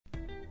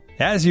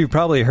As you've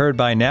probably heard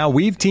by now,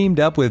 we've teamed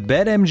up with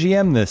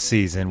BetMGM this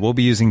season. We'll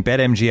be using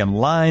BetMGM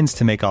lines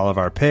to make all of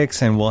our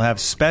picks, and we'll have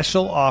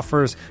special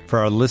offers for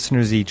our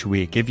listeners each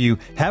week. If you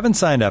haven't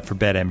signed up for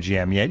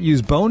BetMGM yet,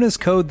 use bonus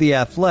code The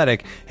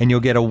Athletic, and you'll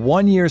get a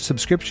 1-year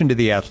subscription to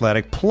The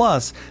Athletic,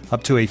 plus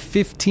up to a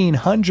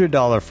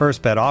 $1,500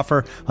 first bet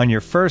offer on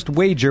your first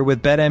wager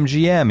with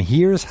BetMGM.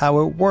 Here's how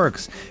it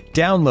works.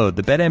 Download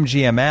the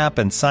BetMGM app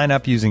and sign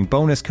up using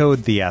bonus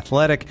code The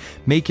Athletic.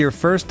 Make your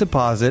first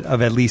deposit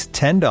of at least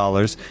 $10.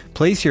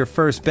 Place your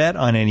first bet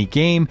on any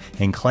game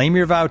and claim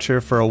your voucher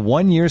for a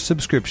 1-year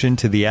subscription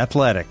to The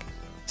Athletic.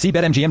 See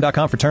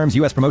BetMGM.com for terms.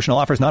 U.S. promotional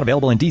offers not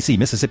available in D.C.,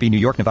 Mississippi, New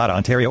York, Nevada,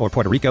 Ontario, or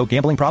Puerto Rico.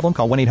 Gambling problem?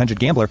 Call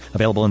 1-800-GAMBLER.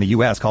 Available in the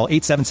U.S. Call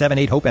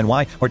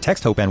 877-8-HOPE-NY or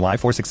text HOPE-NY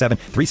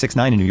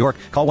 467-369 in New York.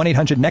 Call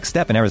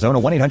 1-800-NEXT-STEP in Arizona.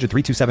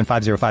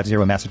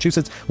 1-800-327-5050 in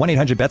Massachusetts.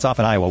 1-800-BETS-OFF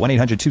in Iowa.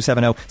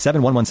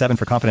 1-800-270-7117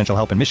 for confidential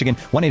help in Michigan.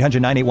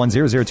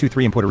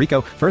 1-800-981-0023 in Puerto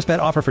Rico. First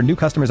bet offer for new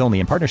customers only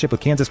in partnership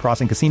with Kansas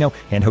Crossing Casino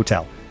and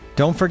Hotel.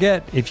 Don't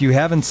forget, if you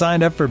haven't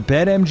signed up for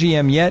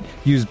BetMGM yet,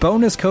 use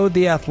bonus code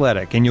The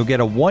Athletic, and you'll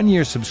get a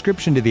 1-year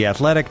subscription to The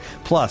Athletic,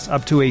 plus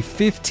up to a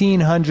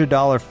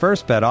 $1,500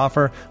 first bet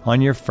offer on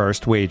your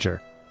first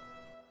wager.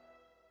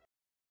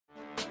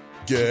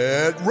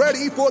 Get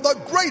ready for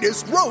the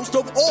greatest roast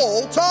of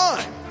all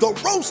time, the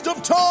Roast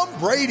of Tom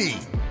Brady,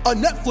 a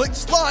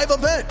Netflix live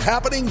event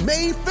happening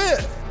May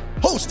 5th.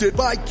 Hosted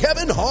by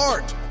Kevin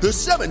Hart, the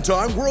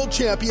 7-time world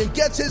champion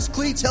gets his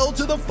cleats held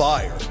to the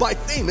fire by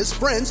famous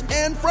friends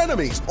and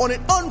frenemies on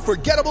an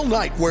unforgettable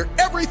night where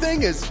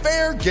everything is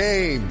fair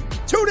game.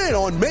 Tune in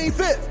on May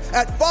 5th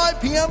at 5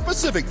 p.m.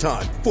 Pacific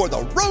time for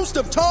the Roast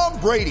of Tom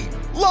Brady,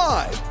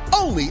 live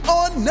only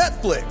on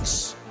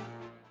Netflix.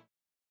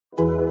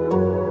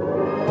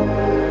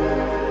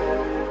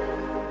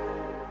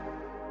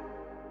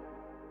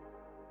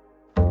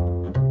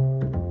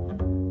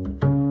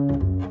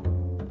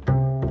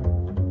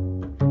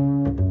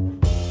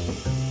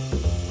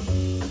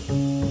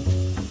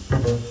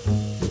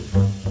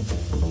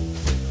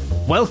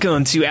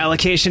 Welcome to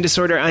Allocation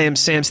Disorder. I am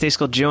Sam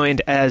Stejskal,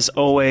 joined as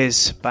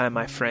always by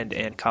my friend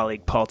and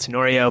colleague Paul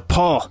Tenorio.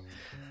 Paul,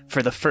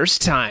 for the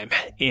first time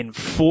in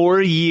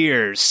 4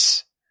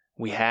 years,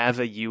 we have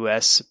a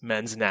U.S.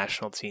 men's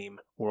national team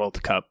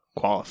World Cup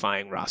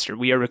qualifying roster.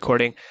 We are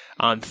recording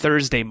on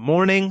Thursday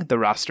morning. The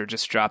roster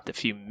just dropped a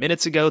few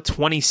minutes ago.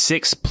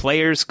 26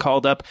 players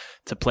called up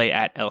to play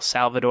at El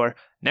Salvador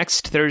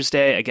next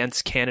Thursday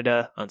against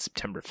Canada on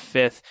September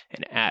 5th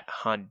and at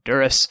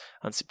Honduras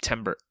on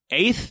September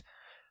 8th.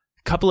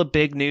 Couple of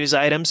big news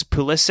items.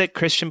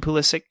 Christian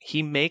Pulisic,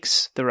 he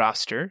makes the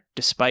roster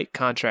despite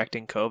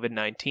contracting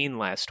COVID-19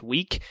 last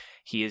week.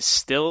 He is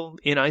still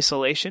in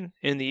isolation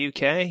in the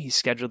UK. He's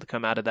scheduled to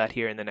come out of that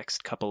here in the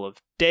next couple of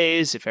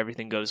days. If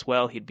everything goes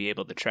well, he'd be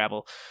able to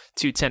travel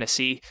to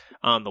Tennessee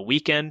on the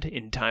weekend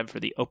in time for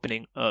the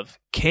opening of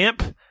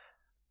camp.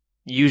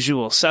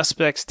 Usual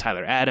suspects,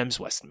 Tyler Adams,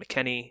 Weston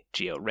McKennie,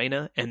 Gio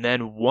Reyna, and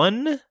then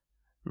one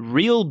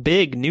real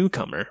big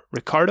newcomer,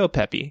 Ricardo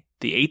Pepi,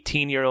 the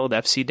 18-year-old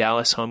FC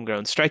Dallas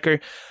homegrown striker,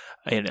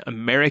 an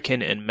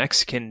American and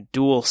Mexican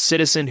dual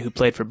citizen who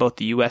played for both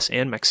the U.S.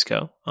 and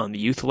Mexico on the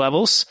youth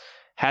levels,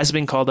 has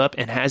been called up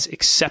and has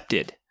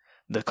accepted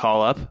the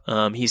call-up.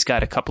 He's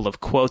got a couple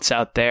of quotes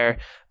out there,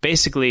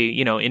 basically,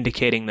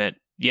 indicating that,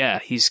 yeah,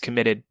 he's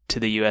committed to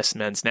the U.S.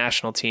 men's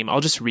national team.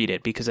 I'll just read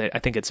it because I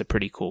think it's a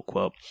pretty cool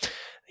quote.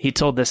 He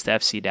told this to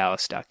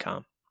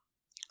FCDallas.com.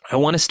 I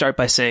want to start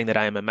by saying that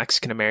I am a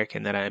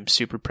Mexican-American, that I am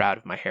super proud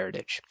of my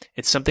heritage.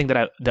 It's something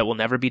that will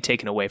never be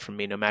taken away from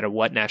me, no matter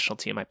what national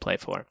team I play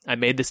for. I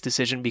made this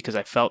decision because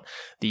I felt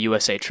the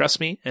USA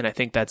trusts me, and I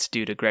think that's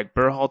due to Greg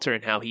Berhalter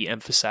and how he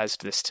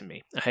emphasized this to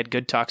me. I had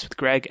good talks with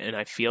Greg, and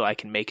I feel I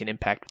can make an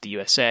impact with the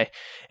USA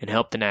and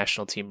help the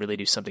national team really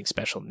do something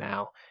special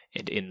now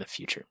and in the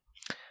future.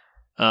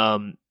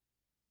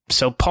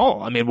 So,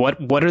 Paul,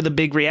 what are the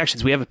big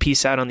reactions? We have a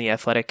piece out on The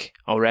Athletic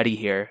already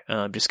here,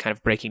 just kind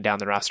of breaking down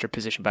the roster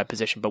position by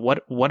position. But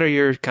what are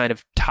your kind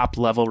of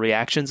top-level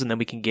reactions? And then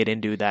we can get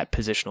into that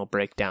positional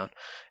breakdown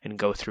and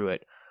go through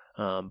it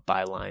line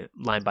by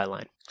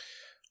line.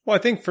 Well, I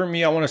think for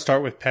me, I want to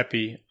start with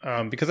Pepi,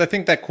 because I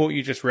think that quote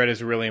you just read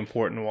is a really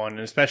important one,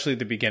 and especially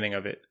the beginning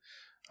of it.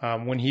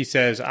 When he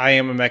says, I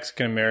am a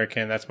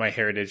Mexican-American, that's my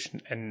heritage,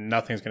 and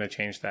nothing's going to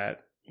change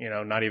that.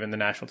 Not even the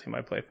national team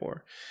I play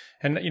for.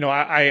 And,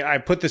 I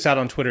put this out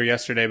on Twitter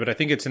yesterday, but I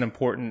think it's an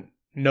important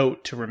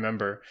note to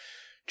remember.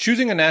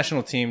 Choosing a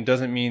national team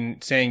doesn't mean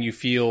saying you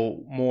feel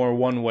more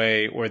one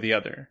way or the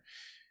other.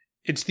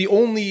 It's the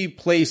only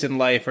place in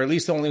life, or at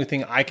least the only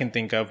thing I can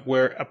think of,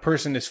 where a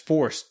person is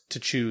forced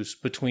to choose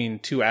between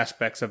two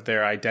aspects of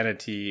their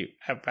identity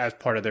as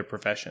part of their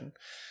profession.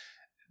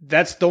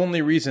 That's the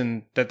only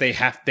reason that they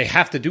have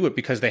to do it,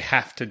 because they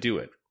have to do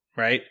it,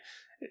 right?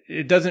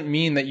 It doesn't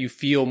mean that you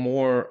feel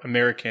more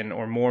American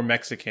or more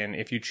Mexican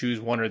if you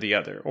choose one or the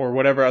other, or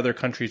whatever other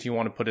countries you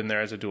want to put in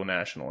there as a dual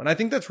national. And I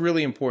think that's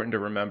really important to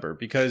remember,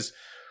 because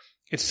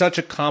it's such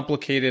a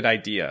complicated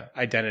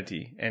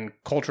identity and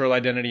cultural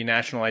identity,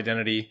 national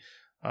identity.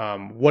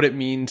 what it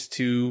means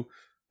to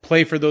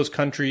play for those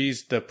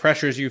countries, the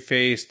pressures you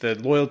face, the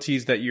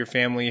loyalties that your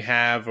family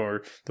have,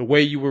 or the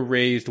way you were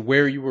raised,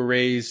 where you were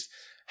raised,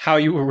 how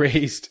you were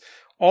raised.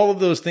 All of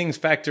those things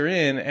factor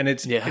in, and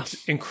it's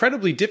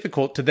incredibly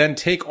difficult to then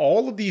take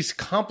all of these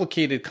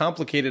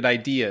complicated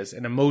ideas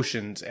and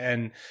emotions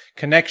and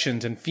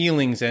connections and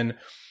feelings and,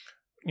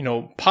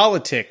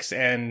 politics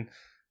and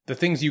the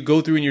things you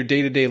go through in your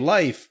day-to-day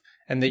life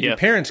and that your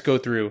parents go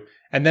through,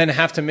 and then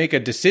have to make a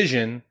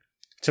decision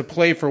to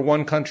play for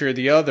one country or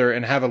the other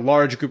and have a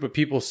large group of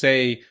people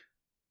say,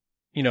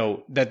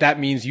 that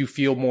means you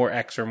feel more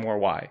X or more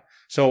Y.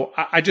 So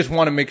I just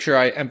want to make sure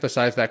I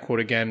emphasize that quote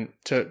again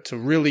to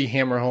really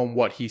hammer home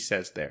what he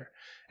says there.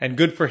 And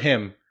good for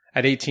him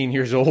at 18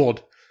 years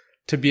old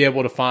to be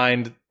able to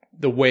find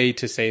the way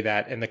to say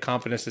that and the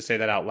confidence to say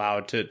that out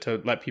loud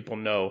to let people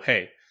know,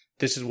 hey,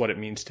 this is what it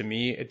means to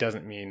me. It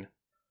doesn't mean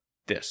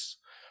this.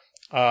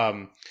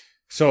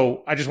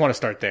 So I just want to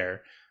start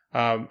there.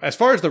 As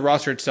far as the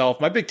roster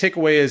itself, my big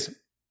takeaway is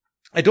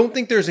I don't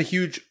think there's a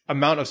huge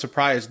amount of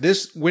surprise.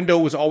 This window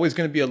was always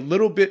going to be a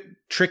little bit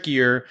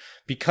trickier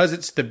because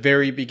it's the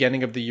very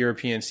beginning of the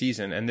European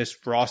season, and this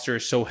roster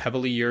is so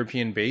heavily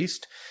European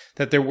based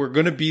that there were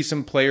going to be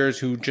some players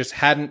who just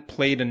hadn't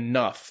played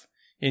enough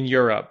in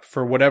Europe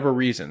for whatever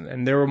reason.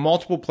 And there were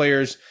multiple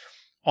players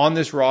on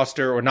this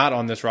roster, or not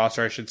on this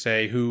roster, I should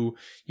say, who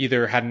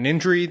either had an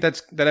injury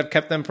that have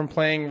kept them from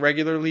playing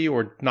regularly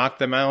or knocked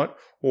them out,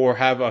 or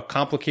have a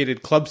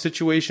complicated club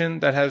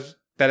situation that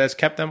has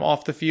kept them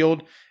off the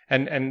field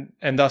and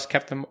thus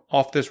kept them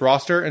off this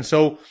roster. And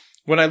so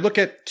when I look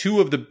at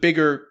three of the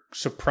bigger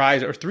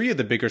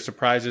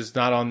surprises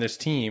not on this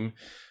team,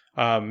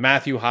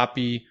 Matthew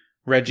Hoppe,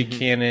 Reggie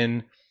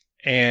Cannon,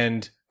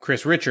 and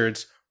Chris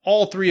Richards,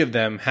 all three of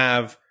them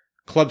have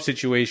club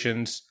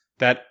situations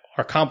that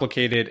are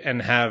complicated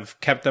and have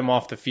kept them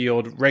off the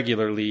field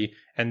regularly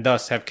and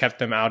thus have kept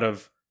them out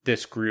of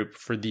this group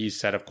for these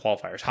set of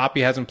qualifiers.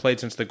 Hoppe hasn't played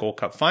since the Gold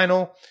Cup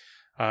final.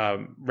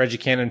 Reggie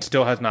Cannon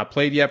still has not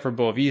played yet for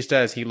Boavista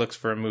as he looks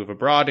for a move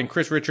abroad. And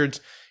Chris Richards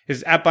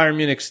is at Bayern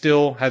Munich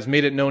still, has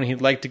made it known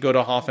he'd like to go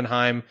to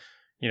Hoffenheim.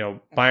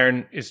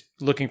 Bayern is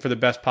looking for the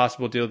best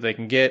possible deal they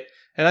can get.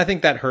 And I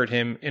think that hurt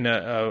him in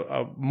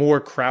a more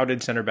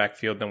crowded center back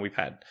field than we've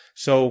had.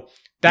 So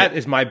that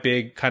is my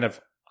big kind of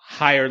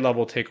higher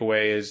level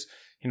takeaway is,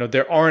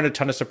 there aren't a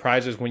ton of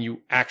surprises when you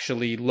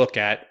actually look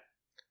at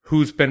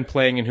who's been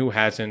playing and who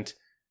hasn't,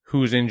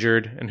 who's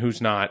injured and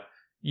who's not.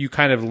 You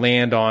kind of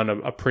land on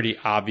a pretty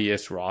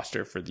obvious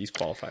roster for these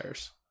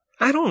qualifiers.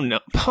 I don't know.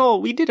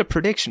 Paul, we did a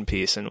prediction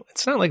piece, and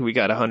it's not like we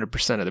got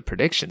 100% of the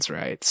predictions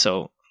right.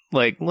 So,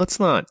 let's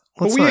not.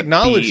 But we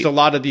acknowledged a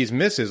lot of these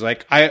misses.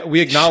 We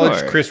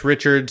acknowledged Chris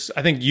Richards.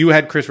 I think you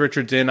had Chris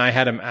Richards in. I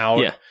had him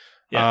out.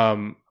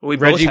 Yeah. We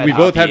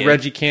both had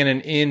Reggie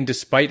Cannon in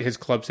despite his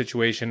club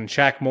situation.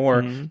 Shaq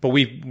Moore, but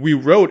we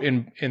wrote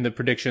in the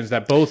predictions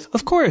that both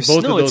of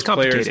those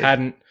players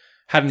hadn't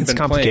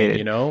been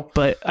playing,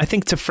 But I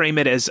think to frame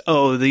it as,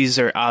 these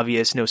are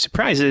obvious, no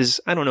surprises,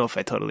 I don't know if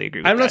I totally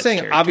agree with that. I'm not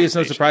saying obvious,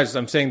 no surprises.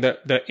 I'm saying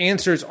that the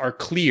answers are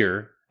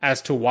clear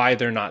as to why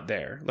they're not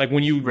there. Like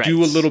when you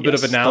do a little bit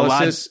of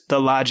analysis. The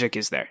logic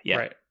is there. Yeah.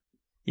 Right.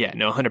 Yeah,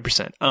 no,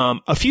 100%.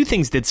 A few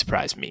things did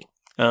surprise me.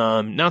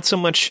 Not so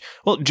much.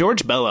 Well,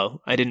 George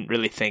Bello, I didn't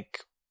really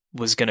think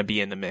was going to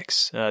be in the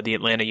mix. The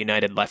Atlanta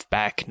United left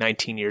back,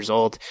 19 years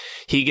old.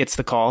 He gets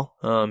the call.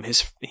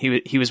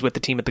 He was with the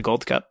team at the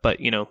Gold Cup, but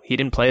he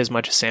didn't play as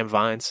much as Sam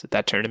Vines at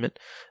that tournament.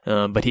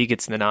 But he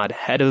gets the nod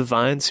ahead of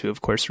Vines, who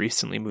of course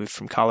recently moved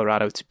from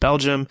Colorado to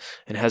Belgium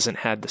and hasn't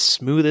had the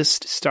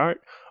smoothest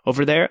start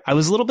over there. I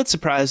was a little bit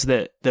surprised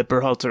that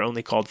Berhalter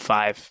only called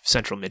 5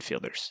 central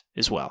midfielders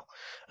as well.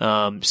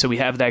 So we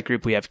have that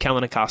group. We have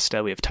Kellen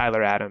Acosta, we have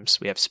Tyler Adams,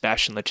 we have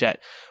Sebastian Lletget,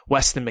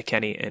 Weston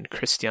McKennie, and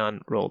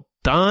Christian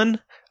Roldan.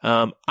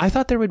 I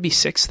thought there would be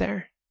 6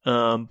 there.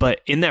 But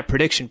in that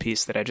prediction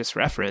piece that I just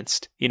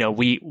referenced,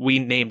 we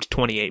named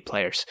 28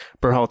 players.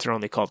 Berhalter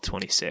only called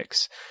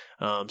 26.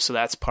 So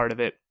that's part of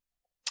it.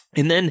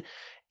 And then,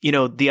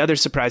 the other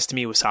surprise to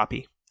me was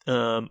Hoppe.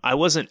 I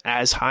wasn't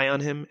as high on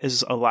him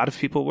as a lot of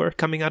people were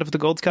coming out of the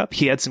Gold Cup.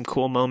 He had some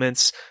cool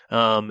moments.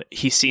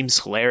 He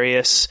seems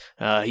hilarious.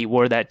 He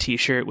wore that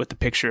t-shirt with the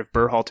picture of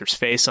Berhalter's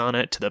face on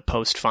it to the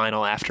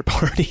post-final after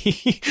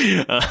party.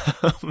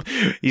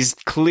 He's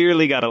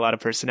clearly got a lot of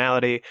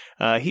personality.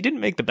 He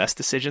didn't make the best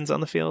decisions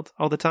on the field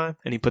all the time,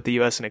 and he put the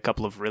U.S. in a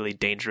couple of really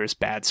dangerous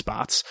bad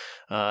spots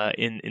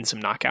in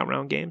some knockout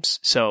round games.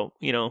 So,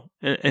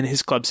 and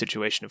his club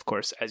situation, of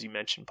course, as you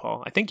mentioned,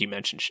 Paul, I think you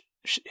mentioned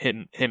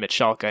him at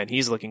Schalke, and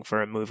he's looking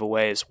for a move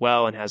away as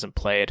well and hasn't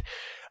played.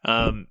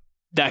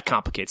 That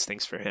complicates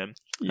things for him.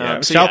 Yeah,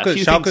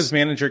 Schalke's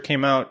manager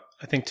came out,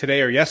 I think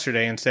today or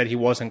yesterday, and said he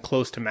wasn't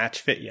close to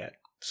match fit yet.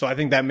 So I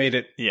think that made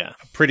it a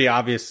pretty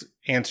obvious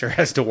answer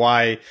as to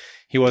why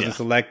he wasn't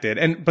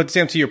selected. But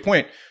Sam, to your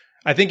point,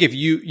 I think if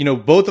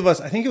both of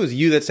us, I think it was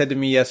you that said to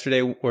me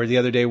yesterday or the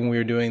other day when we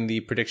were doing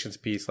the predictions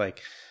piece,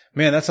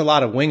 man, that's a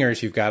lot of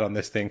wingers you've got on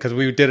this thing, because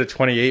we did a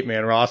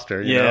 28-man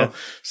roster, you know?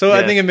 So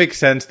I think it makes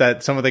sense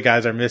that some of the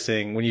guys are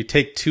missing. When you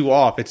take 2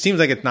 off, it seems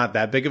like it's not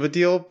that big of a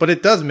deal, but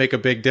it does make a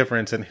big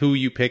difference in who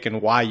you pick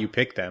and why you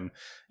pick them.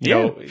 You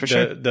know, for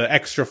sure. The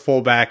extra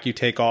fullback you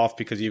take off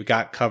because you've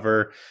got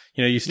cover,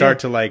 you know, you start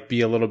to like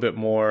be a little bit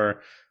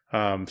more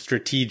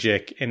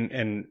strategic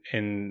in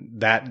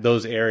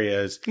those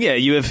areas. Yeah,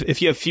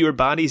 if you have fewer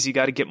bodies, you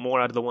got to get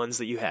more out of the ones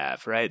that you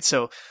have, right?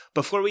 So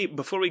before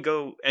we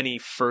go any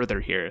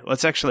further here,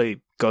 let's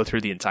actually go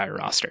through the entire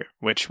roster,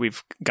 which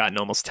we've gotten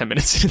almost 10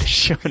 minutes into the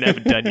show and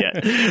haven't done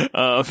yet.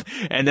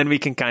 And then we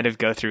can kind of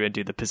go through and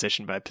do the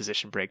position by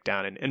position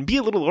breakdown and be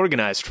a little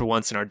organized for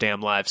once in our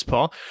damn lives,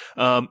 Paul.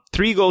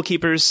 3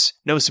 goalkeepers,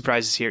 no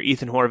surprises here.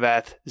 Ethan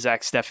Horvath,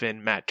 Zach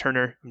Steffen, Matt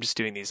Turner. I'm just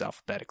doing these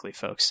alphabetically,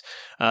 folks.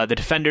 The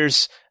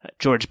defenders,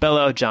 George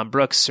Bello, John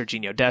Brooks,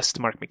 Serginho Dest,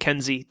 Mark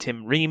McKenzie,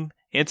 Tim Ream,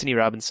 Anthony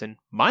Robinson,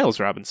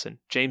 Miles Robinson,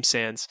 James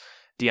Sands,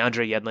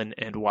 DeAndre Yedlin,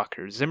 and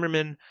Walker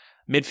Zimmerman.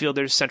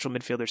 Midfielders, central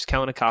midfielders,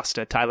 Kellen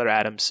Acosta, Tyler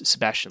Adams,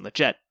 Sebastian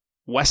Lletget,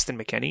 Weston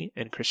McKennie,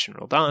 and Christian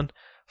Roldan.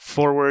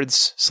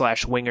 Forwards /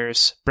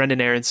 wingers,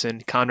 Brendan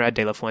Aronson, Conrad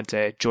De La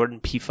Fuente, Jordan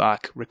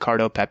Pefok,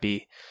 Ricardo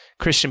Pepi,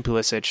 Christian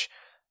Pulisic,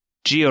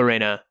 Gio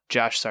Reyna,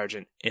 Josh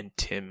Sargent, and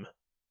Tim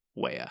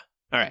Weah.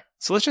 All right,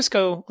 so let's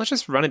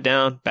just run it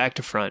down back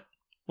to front.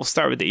 We'll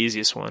start with the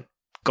easiest one.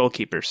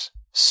 Goalkeepers.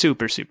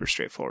 Super, super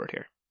straightforward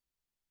here.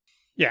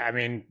 Yeah, I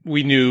mean,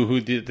 we knew who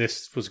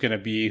this was going to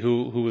be,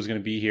 who was going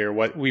to be here.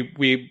 What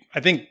I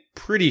think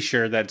pretty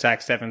sure that Zach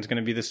Steffen's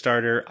going to be the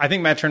starter. I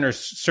think Matt Turner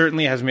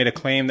certainly has made a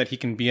claim that he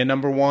can be a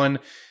number 1.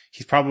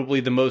 He's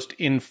probably the most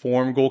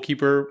informed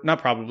goalkeeper. Not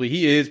probably,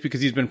 he is,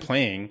 because he's been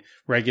playing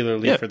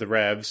regularly for the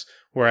Revs,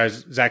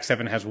 whereas Zach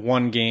Steffen has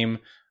 1 game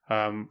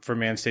for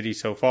Man City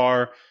so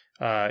far.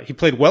 He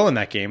played well in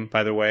that game,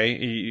 by the way.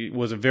 He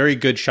was a very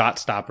good shot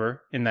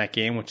stopper in that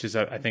game, which is,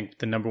 I think,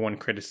 the number 1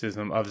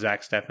 criticism of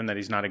Zach Steffen, that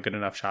he's not a good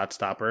enough shot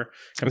stopper.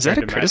 Is that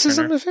a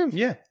criticism of him?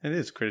 Yeah, it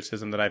is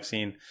criticism that I've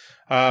seen.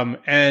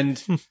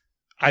 And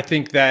I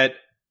think that,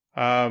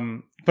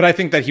 but I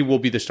think that he will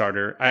be the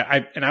starter.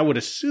 I would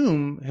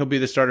assume he'll be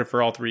the starter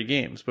for all 3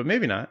 games, but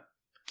maybe not.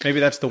 Maybe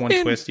that's the one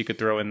twist you could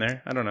throw in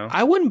there. I don't know.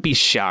 I wouldn't be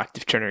shocked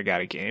if Turner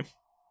got a game.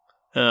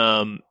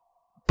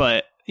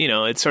 But you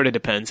know, it sort of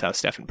depends how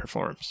Steffen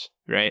performs,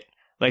 right?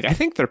 Like, I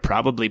think they're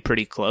probably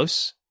pretty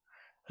close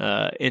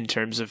in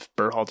terms of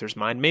Berhalter's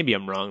mind. Maybe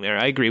I'm wrong there.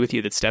 I agree with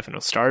you that Steffen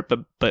will start,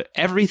 but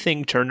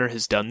everything Turner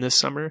has done this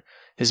summer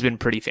has been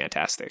pretty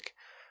fantastic.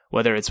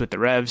 Whether it's with the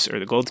Revs or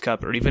the Gold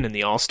Cup or even in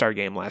the All-Star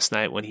game last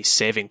night when he's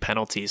saving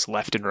penalties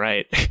left and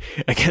right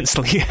against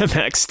Liga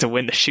MX to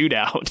win the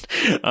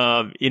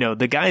shootout. You know,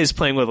 the guy is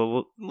playing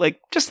with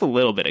just a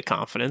little bit of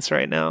confidence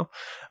right now.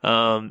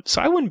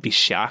 So I wouldn't be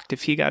shocked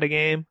if he got a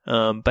game.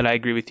 But I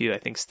agree with you. I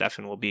think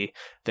Steffen will be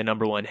the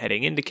number 1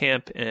 heading into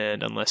camp.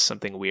 And unless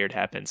something weird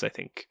happens, I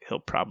think he'll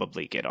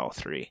probably get all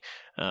 3.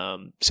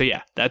 So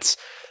yeah, that's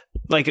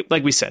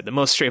like we said, the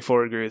most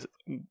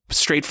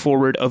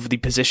straightforward of the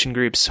position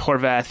groups.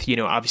 Horvath, you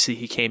know, obviously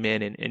he came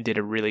in and did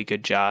a really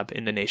good job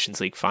in the Nations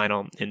League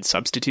final in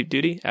substitute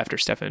duty after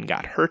Steffen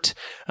got hurt.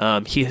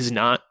 He has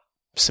not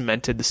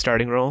cemented the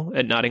starting role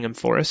at Nottingham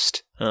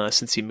Forest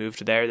since he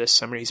moved there this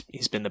summer.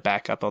 He's been the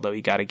backup, although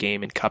he got a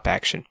game in cup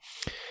action.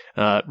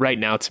 Right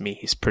now, to me,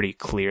 he's pretty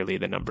clearly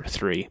the number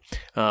 3.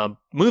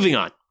 Moving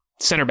on,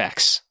 center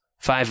backs,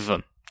 5 of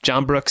them: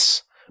 John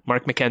Brooks,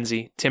 Mark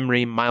McKenzie, Tim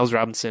Ream, Miles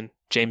Robinson,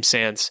 James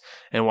Sands,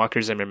 and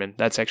Walker Zimmerman.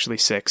 That's actually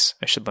 6.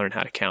 I should learn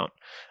how to count.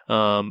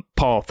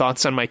 Paul,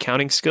 thoughts on my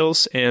counting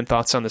skills and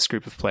thoughts on this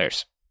group of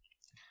players?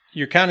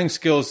 Your counting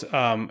skills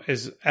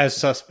is as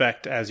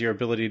suspect as your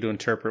ability to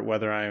interpret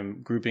whether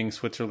I'm grouping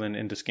Switzerland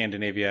into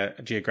Scandinavia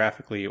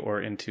geographically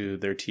or into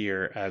their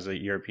tier as a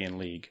European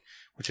league.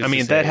 Which is, I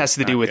mean, that has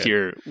to do with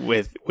your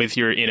with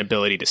your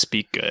inability to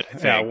speak good. I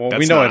think. Yeah, well,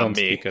 we know I don't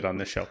speak good on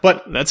this show,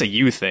 but that's a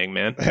you thing,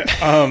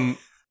 man.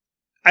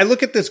 I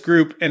look at this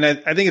group, and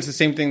I think it's the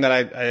same thing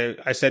that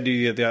I said to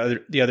you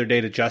the other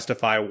day to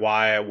justify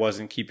why I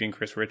wasn't keeping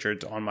Chris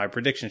Richards on my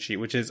prediction sheet,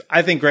 which is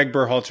I think Greg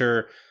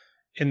Berhalter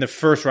in the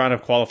first round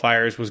of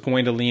qualifiers was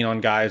going to lean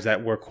on guys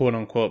that were quote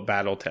unquote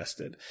battle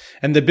tested.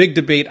 And the big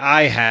debate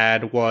I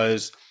had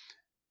was,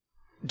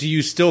 do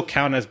you still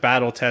count as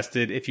battle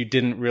tested if you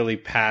didn't really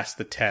pass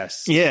the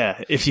test?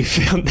 Yeah, if you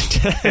failed the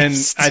test. And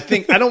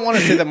I don't want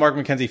to say that Mark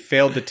McKenzie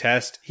failed the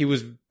test. He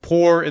was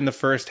poor in the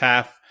first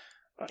half.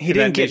 He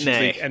didn't get an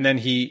A. And then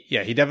he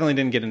definitely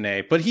didn't get an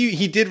A. But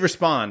he did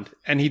respond,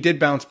 and he did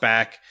bounce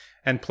back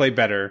and play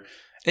better.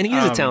 And he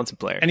is a talented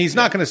player. And he's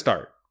not going to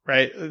start,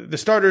 right? The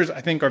starters,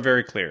 I think, are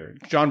very clear.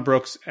 John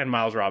Brooks and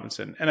Miles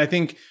Robinson. And I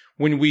think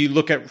when we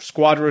look at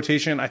squad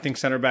rotation, I think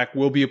center back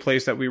will be a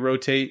place that we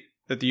rotate,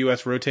 that the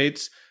U.S.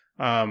 rotates.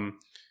 I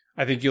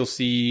think you'll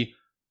see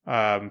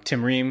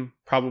Tim Ream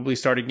probably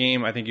start a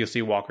game. I think you'll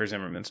see Walker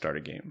Zimmerman start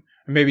a game.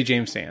 Or maybe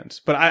James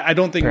Sands. But I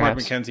don't think Mark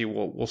McKenzie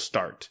will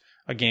start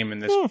a game in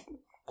this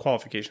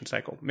qualification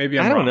cycle. Maybe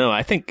I'm wrong. I don't know.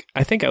 I think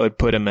I would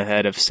put him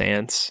ahead of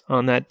Sands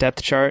on that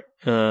depth chart.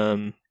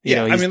 You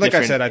know, I mean, like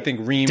I said, I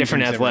think Ream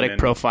different athletic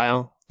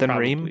profile than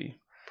Reem.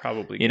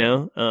 Probably. You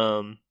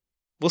know,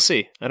 we'll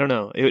see. I don't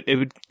know. It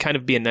would kind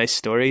of be a nice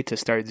story to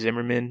start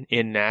Zimmerman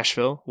in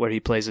Nashville where he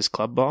plays his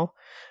club ball.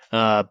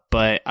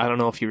 But I don't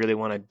know if you really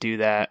want to do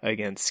that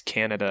against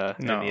Canada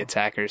and the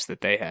attackers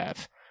that they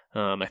have.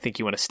 I think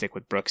you want to stick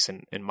with Brooks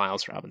and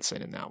Miles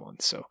Robinson in that one.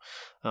 So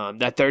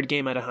that third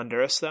game out of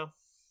Honduras, though,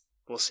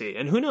 we'll see.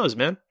 And who knows,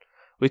 man?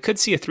 We could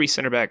see a 3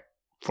 center back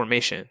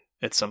formation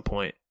at some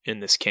point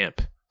in this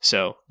camp.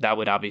 So that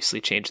would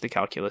obviously change the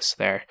calculus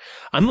there.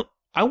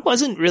 I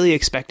wasn't really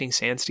expecting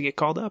Sands to get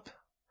called up.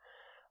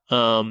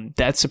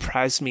 That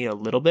surprised me a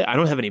little bit. I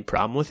don't have any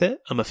problem with it.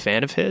 I'm a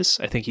fan of his.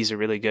 I think he's a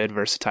really good,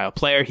 versatile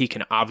player. He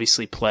can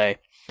obviously play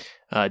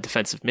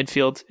defensive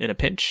midfield in a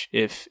pinch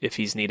if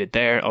he's needed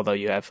there, although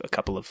you have a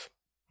couple of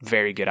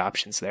very good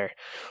options there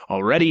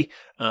already.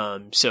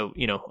 So,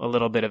 you know, a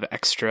little bit of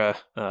extra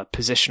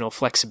positional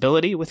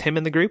flexibility with him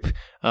in the group.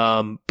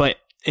 But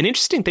an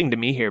interesting thing to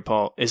me here,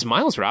 Paul, is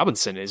Miles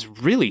Robinson is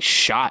really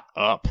shot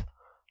up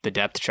the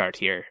depth chart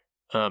here.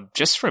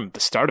 Just from the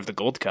start of the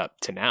Gold Cup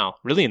to now,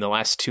 really in the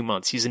last 2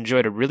 months, he's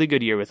enjoyed a really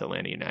good year with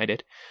Atlanta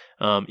United.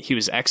 He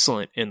was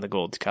excellent in the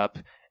Gold Cup.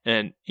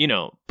 And, you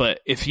know, but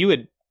if you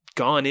had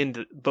gone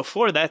into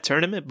before that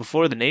tournament,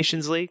 before the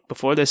Nations League,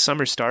 before this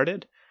summer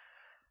started,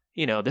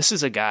 you know, this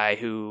is a guy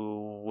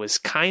who was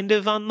kind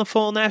of on the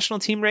full national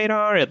team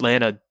radar.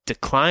 Atlanta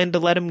declined to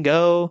let him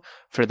go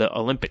for the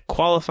Olympic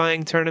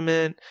qualifying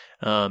tournament.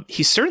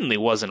 He certainly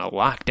wasn't a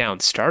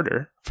lockdown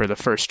starter for the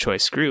first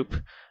choice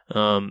group.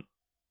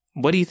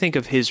 What do you think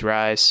of his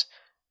rise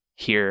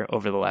here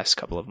over the last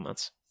couple of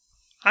months?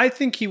 I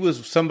think he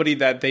was somebody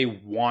that they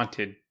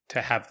wanted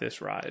to have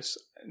this rise.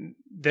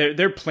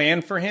 Their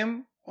plan for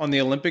him on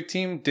the Olympic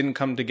team didn't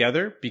come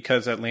together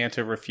because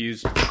Atlanta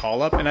refused to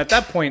call up. And at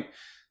that point,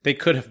 they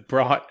could have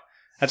brought...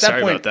 At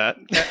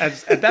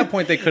that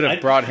point, they could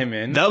have brought him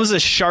in. That was a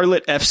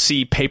Charlotte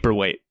FC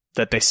paperweight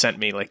that they sent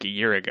me like a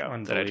year ago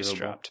that I just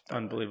dropped.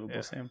 Unbelievable,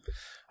 yeah.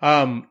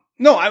 Sam.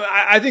 No,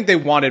 I think they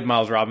wanted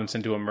Miles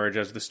Robinson to emerge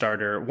as the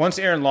starter. Once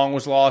Aaron Long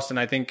was lost, and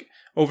I think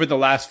over the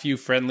last few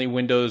friendly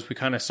windows, we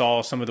kind of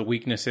saw some of the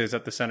weaknesses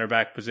at the center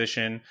back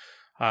position.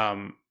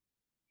 There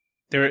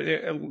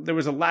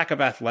was a lack of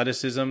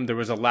athleticism. There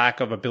was a lack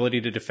of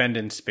ability to defend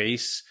in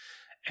space.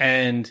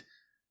 And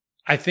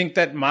I think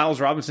that Miles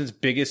Robinson's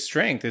biggest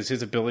strength is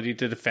his ability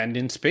to defend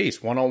in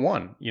space,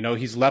 one-on-one. You know,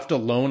 he's left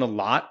alone a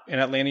lot in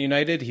Atlanta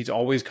United. He's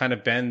always kind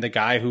of been the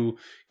guy who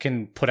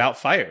can put out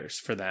fires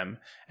for them.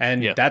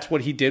 And that's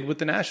what he did with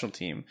the national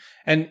team.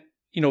 And,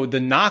 you know, the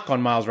knock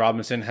on Miles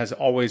Robinson has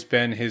always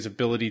been his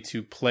ability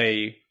to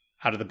play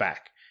out of the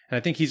back. And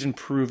I think he's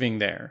improving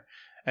there.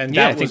 And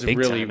that was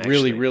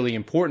really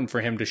important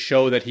for him to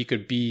show that he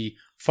could be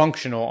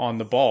functional on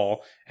the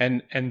ball.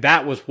 And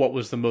that was what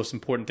was the most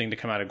important thing to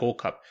come out of Gold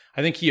Cup.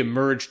 I think he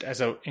emerged as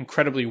an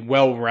incredibly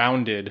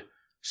well-rounded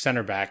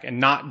center back and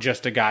not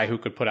just a guy who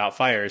could put out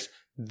fires.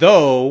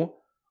 Though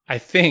I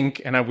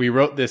think, and we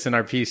wrote this in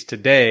our piece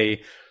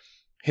today,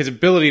 his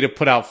ability to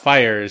put out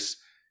fires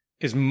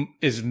is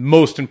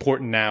most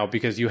important now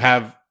because you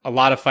have a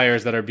lot of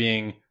fires that are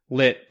being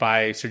lit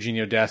by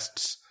Sergiño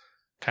Dest's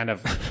kind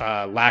of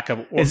lack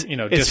of, it's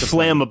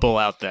discipline.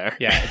 Flammable out there.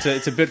 Yeah,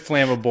 it's a bit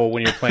flammable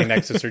when you're playing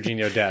next to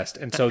Sergiño Dest.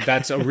 And so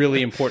that's a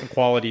really important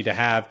quality to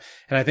have.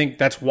 And I think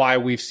that's why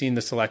we've seen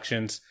the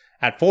selections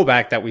at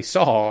fullback that we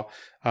saw,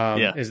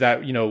 is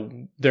that, you know,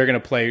 they're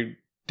going to play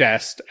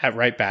Dest at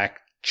right back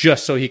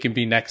just so he can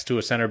be next to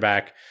a center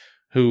back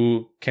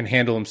who can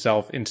handle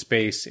himself in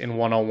space in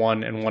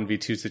 1-on-1 and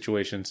 1v2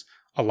 situations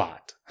a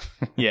lot.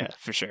 Yeah,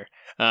 for sure.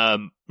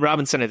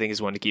 Robinson, I think,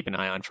 is one to keep an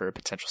eye on for a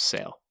potential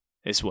sale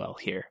as well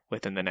here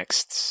within the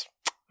next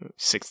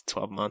 6 to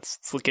 12 months.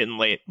 It's getting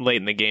late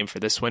in the game for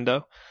this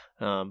window,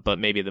 but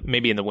maybe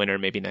in the winter,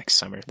 maybe next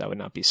summer. That would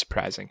not be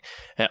surprising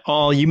at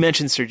all. You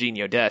mentioned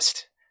Sergiño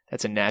Dest.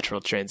 That's a natural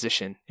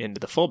transition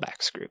into the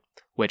fullbacks group,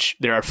 which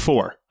there are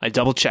 4. I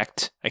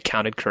double-checked. I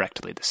counted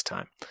correctly this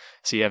time.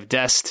 So you have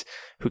Dest,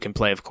 who can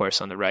play, of course,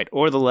 on the right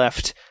or the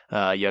left.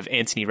 You have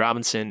Anthony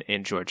Robinson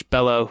and George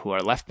Bello, who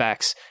are left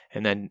backs,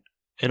 and then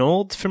an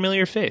old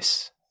familiar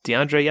face,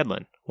 DeAndre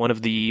Yedlin, one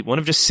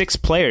of just 6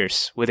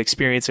 players with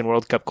experience in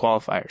World Cup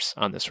qualifiers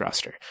on this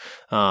roster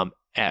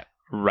at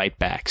right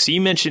back. So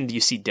you mentioned you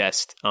see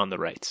Dest on the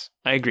right.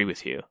 I agree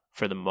with you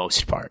for the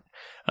most part.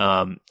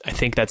 I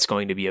think that's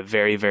going to be a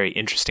very, very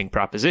interesting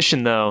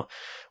proposition, though,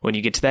 when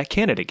you get to that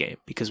Canada game.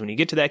 Because when you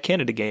get to that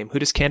Canada game, who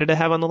does Canada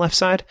have on the left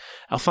side?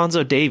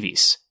 Alphonso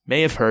Davies.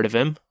 May have heard of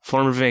him.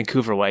 Former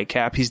Vancouver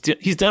Whitecap.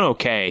 He's done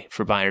okay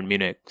for Bayern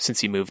Munich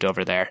since he moved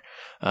over there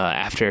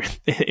after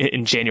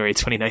in January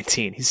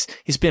 2019.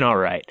 He's been all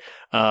right.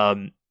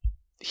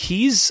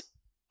 He's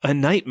a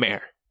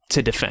nightmare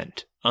to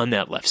defend on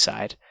that left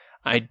side.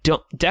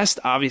 Dest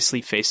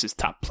obviously faces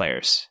top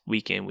players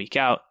week in, week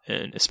out,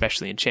 and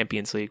especially in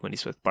Champions League when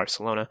he's with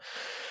Barcelona.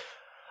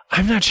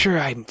 I'm not sure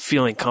I'm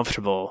feeling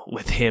comfortable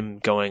with him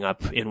going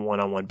up in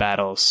one-on-one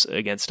battles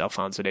against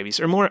Alphonso Davies.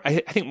 Or I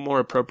think more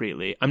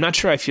appropriately, I'm not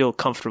sure I feel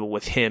comfortable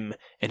with him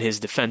and his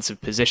defensive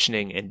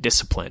positioning and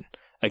discipline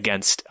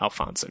against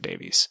Alphonso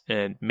Davies.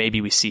 And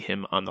maybe we see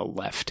him on the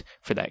left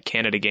for that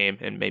Canada game,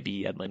 and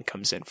maybe Yedlin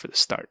comes in for the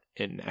start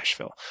in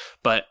Nashville.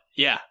 But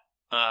yeah,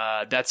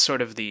 that's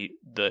sort of the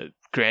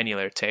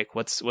granular take.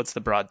 What's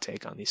the broad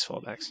take on these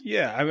fullbacks?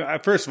 Yeah, I mean,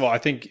 first of all, I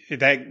think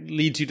that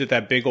leads you to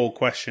that big old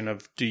question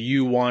of, do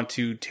you want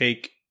to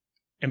take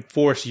and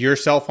force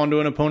yourself onto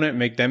an opponent and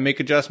make them make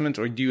adjustments,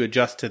 or do you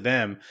adjust to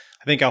them?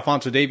 I think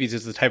Alphonso Davies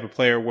is the type of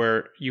player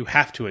where you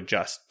have to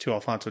adjust to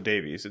Alphonso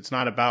Davies. It's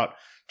not about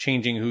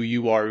changing who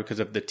you are because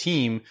of the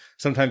team.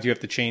 Sometimes you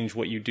have to change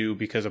what you do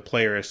because a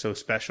player is so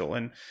special.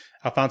 And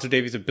Alphonso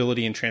Davies'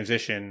 ability in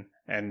transition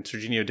and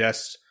Sergiño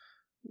Dest's,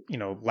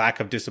 lack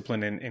of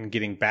discipline in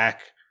getting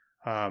back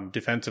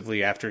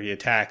defensively after he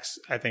attacks,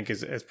 I think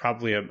is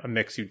probably a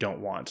mix you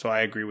don't want. So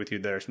I agree with you.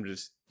 There are some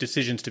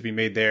decisions to be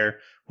made there,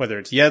 whether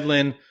it's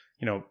Yedlin,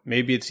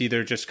 maybe it's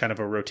either just kind of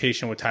a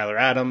rotation with Tyler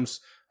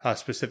Adams,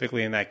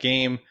 specifically in that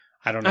game.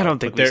 I don't know. I don't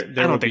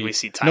think we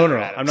see Tyler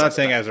Adams. I'm not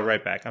saying as a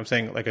right back. I'm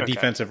saying like a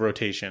defensive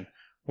rotation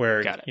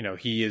where,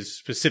 he is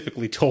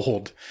specifically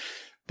told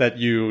that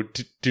you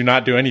do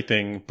not do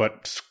anything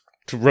but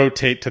to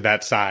rotate to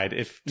that side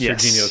if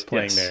Sergiño is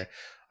playing there.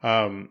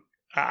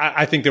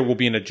 I think there will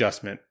be an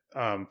adjustment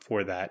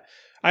for that.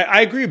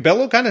 I agree.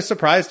 Bello kind of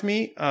surprised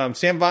me.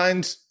 Sam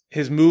Vines,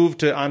 his move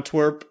to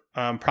Antwerp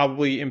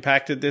probably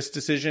impacted this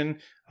decision.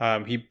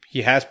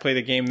 He has played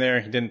a game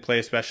there. He didn't play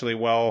especially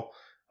well.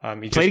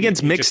 He played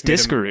against Mixed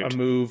Diskerud. A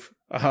move.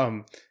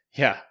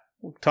 Yeah.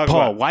 We'll talk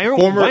Paul, why are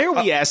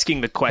we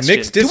asking the question?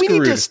 Mixed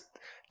Diskerud.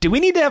 Do we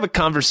need to have a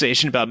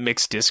conversation about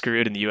Mixed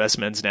Diskerud in the U.S.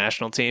 men's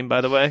national team, by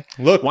the way?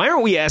 Look, why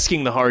aren't we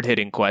asking the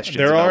hard-hitting questions?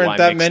 There about aren't why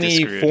that Mixed many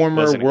Diskerud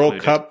former World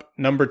included? Cup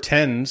number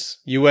 10s,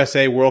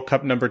 USA World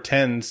Cup number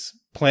 10s,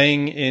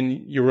 playing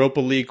in Europa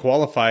League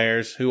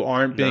qualifiers who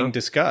aren't being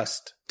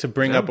discussed to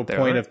bring up a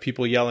point of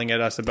people yelling at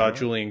us about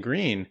Julian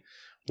Green.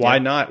 Why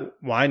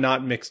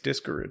not Mixed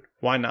Diskerud?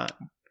 Why not?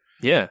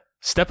 Yeah.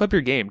 Step up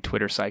your game,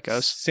 Twitter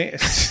psychos.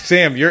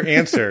 Sam, your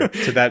answer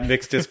to that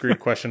Mixed Diskerud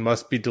question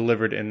must be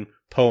delivered in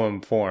poem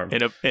form.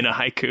 In a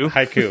haiku?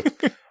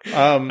 Haiku.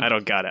 I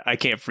don't got it. I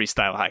can't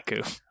freestyle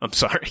haiku. I'm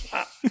sorry.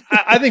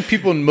 I think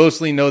people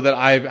mostly know that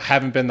I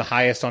haven't been the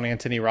highest on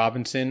Anthony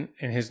Robinson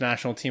in his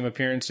national team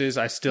appearances.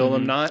 I still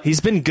am not.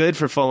 He's been good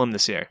for Fulham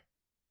this year.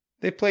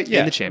 They played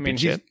in the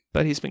championship,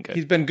 but he's been good.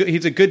 He's been good.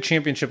 He's a good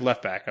championship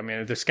left back. I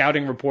mean, the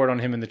scouting report on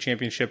him in the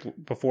championship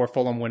before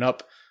Fulham went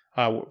up,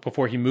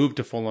 before he moved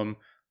to Fulham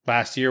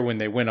last year when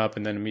they went up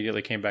and then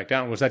immediately came back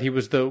down, was that he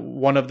was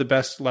one of the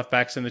best left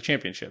backs in the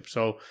championship.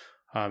 So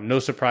no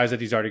surprise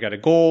that he's already got a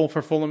goal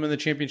for Fulham in the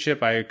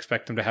championship. I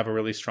expect him to have a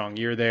really strong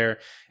year there.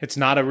 It's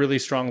not a really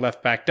strong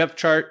left back depth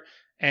chart.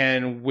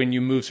 And when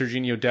you move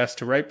Sergiño Dest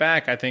to right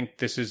back, I think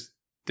this is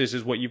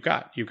what you've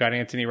got. You've got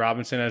Anthony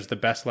Robinson as the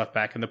best left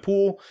back in the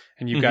pool,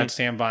 and you've got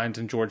Sam Vines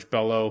and George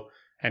Bello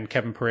and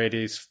Kevin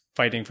Paredes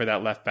fighting for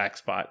that left back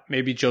spot.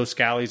 Maybe Joe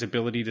Scally's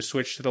ability to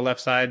switch to the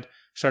left side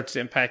starts to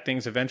impact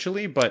things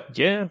eventually, but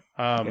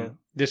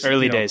this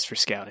early days for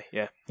Scally.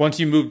 Yeah.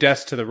 Once you move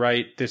Dest to the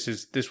right,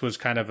 this was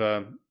kind of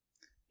a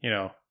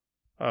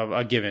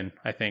given.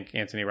 I think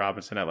Anthony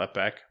Robinson at left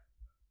back.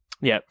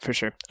 Yeah, for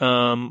sure.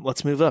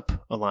 Let's move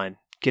up a line.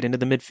 Get into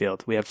the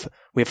midfield. We have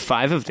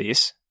 5 of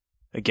these.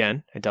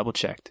 Again, I double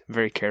checked. I'm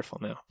very careful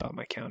now about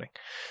my counting.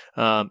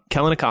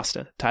 Kellen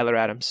Acosta, Tyler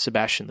Adams,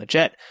 Sebastian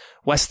Lletget,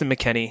 Weston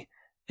McKennie,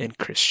 and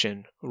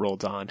Christian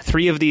Roldan.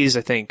 3 of these,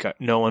 I think,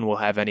 no one will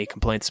have any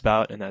complaints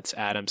about, and that's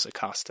Adams,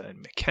 Acosta,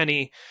 and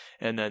McKennie.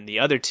 And then the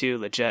other 2,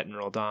 Lletget and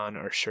Roldan,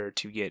 are sure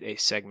to get a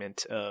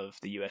segment of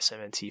the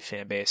USMNT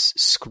fan base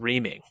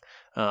screaming,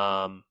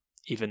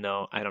 even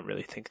though I don't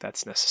really think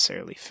that's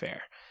necessarily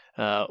fair.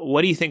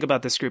 What do you think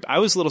about this group? I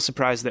was a little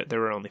surprised that there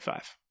were only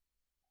 5.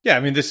 Yeah, I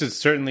mean, this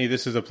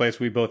is a place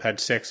we both had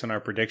 6 in our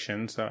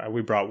predictions.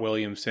 We brought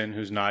Williamson,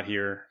 who's not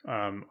here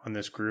on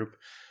this group.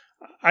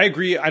 I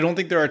agree. I don't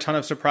think there are a ton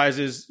of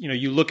surprises.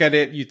 You look at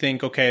it, you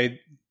think, okay,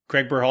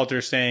 Greg Berhalter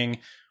is saying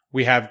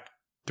we have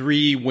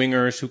 3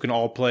 wingers who can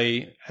all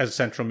play as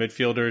central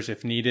midfielders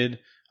if needed.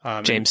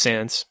 James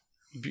Sands.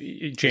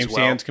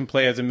 Sands can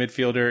play as a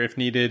midfielder if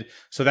needed.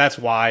 So that's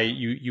why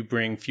you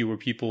bring fewer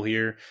people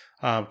here.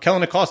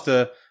 Kellen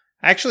Acosta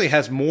actually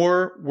has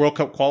more World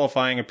Cup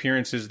qualifying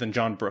appearances than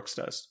John Brooks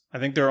does. I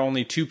think there are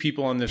only 2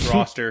 people on this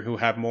roster who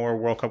have more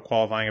World Cup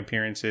qualifying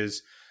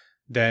appearances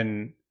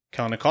than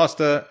Kellen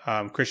Acosta.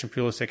 Christian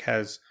Pulisic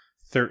has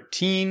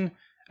 13.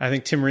 I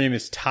think Tim Ream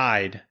is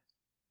tied.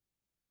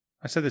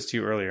 I said this to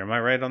you earlier. Am I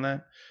right on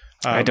that?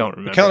 I don't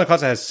remember. Kellen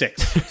Acosta has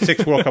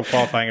 6 World Cup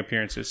qualifying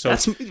appearances. So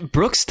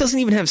Brooks doesn't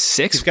even have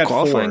 6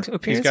 qualifying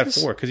appearances? He's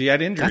got 4 because he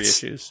had injury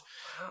issues.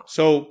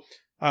 So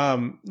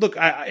look,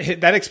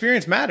 that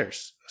experience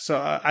matters. So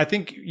I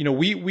think,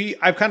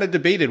 I've kind of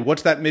debated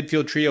what's that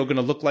midfield trio going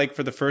to look like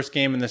for the first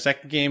game and the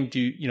second game.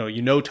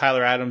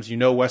 Tyler Adams,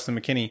 Weston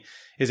McKennie.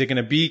 Is it going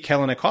to be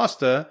Kellen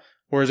Acosta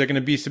or is it going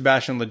to be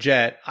Sebastian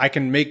Lletget? I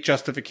can make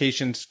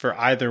justifications for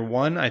either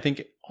one. I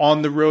think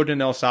on the road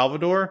in El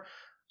Salvador,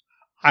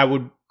 I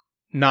would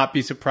not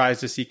be surprised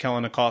to see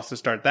Kellen Acosta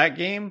start that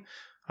game.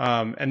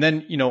 And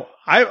then,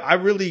 I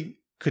really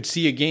could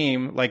see a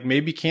game like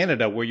maybe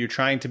Canada where you're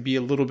trying to be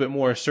a little bit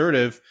more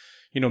assertive.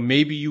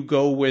 Maybe you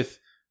go with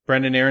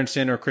Brendan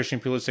Aronson or Christian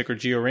Pulisic or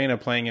Gio Reyna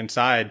playing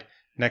inside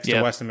next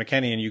to Weston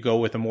McKennie, and you go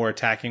with a more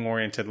attacking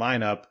oriented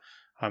lineup.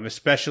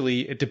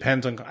 Especially, it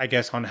depends on, I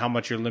guess, on how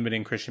much you're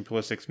limiting Christian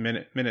Pulisic's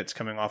minutes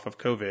coming off of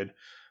COVID.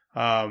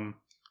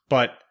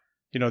 But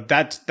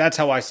that's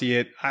how I see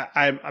it.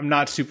 I'm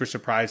not super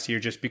surprised here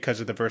just because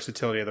of the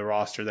versatility of the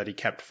roster that he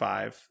kept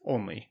 5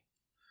 only.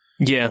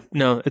 Yeah,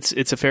 no,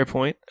 it's a fair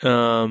point.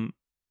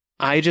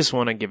 I just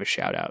want to give a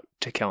shout out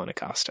to Kellen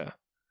Acosta.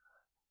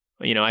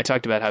 I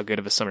talked about how good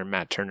of a summer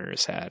Matt Turner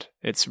has had.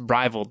 It's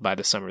rivaled by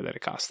the summer that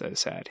Acosta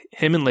has had.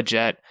 Him and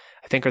Leggett,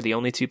 I think, are the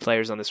only 2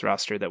 players on this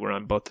roster that were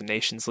on both the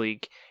Nations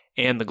League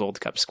and the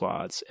Gold Cup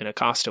squads. And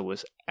Acosta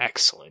was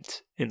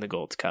excellent in the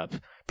Gold Cup,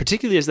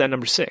 particularly as that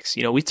number 6.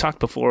 We talked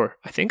before,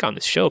 I think on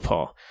this show,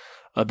 Paul,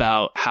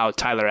 about how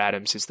Tyler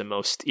Adams is the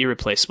most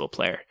irreplaceable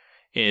player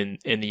in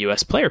the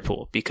U.S. player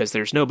pool because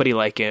there's nobody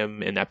like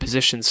him, and that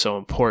position's so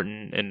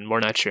important, and we're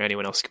not sure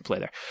anyone else can play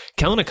there.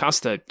 Kellen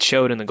Acosta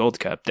showed in the Gold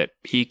Cup that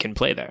he can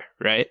play there,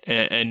 right?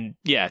 And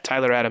yeah,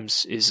 Tyler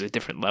Adams is a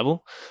different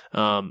level.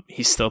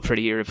 He's still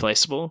pretty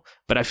irreplaceable,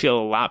 but I feel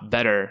a lot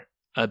better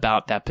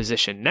about that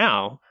position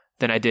now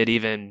than I did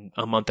even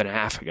a month and a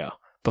half ago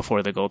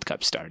before the Gold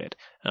Cup started.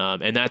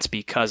 And that's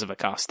because of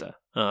Acosta.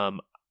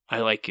 I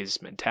like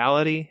his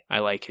mentality. I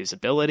like his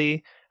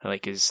ability. I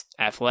like his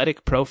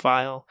athletic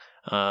profile.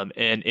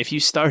 And if you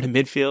start a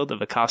midfield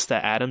of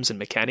Acosta, Adams, and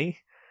McKennie,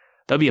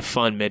 that'll be a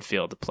fun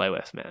midfield to play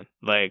with, man.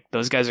 Like,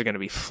 those guys are going to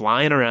be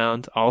flying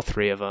around, all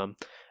 3 of them.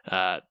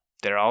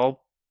 They're all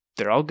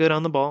good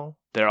on the ball.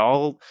 They're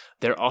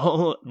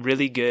all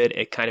really good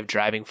at kind of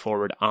driving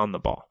forward on the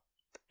ball.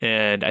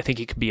 And I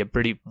think it could be a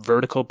pretty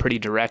vertical, pretty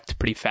direct,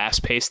 pretty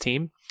fast-paced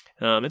team.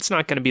 It's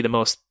not going to be the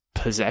most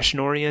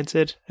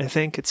possession-oriented, I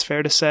think it's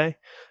fair to say.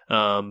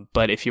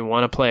 But if you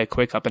want to play a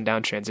quick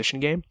up-and-down transition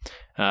game,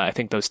 I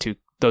think those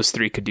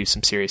 3 could do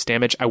some serious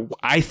damage.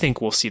 I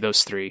think we'll see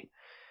those 3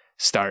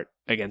 start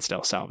against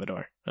El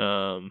Salvador.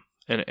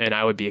 And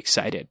I would be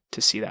excited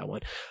to see that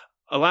one.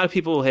 A lot of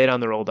people will hate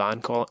on the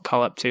Roldan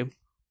call-up too.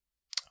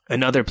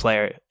 Another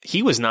player,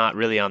 he was not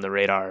really on the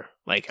radar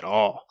at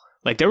all.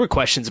 There were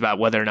questions about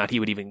whether or not he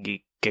would even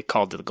get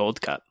called to the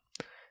Gold Cup.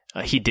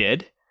 He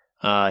did.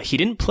 He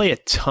didn't play a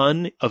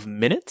ton of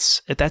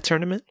minutes at that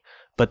tournament,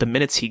 but the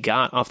minutes he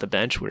got off the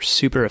bench were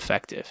super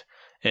effective.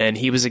 And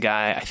he was a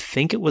guy, I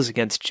think it was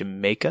against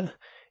Jamaica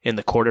in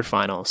the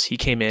quarterfinals. He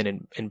came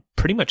in and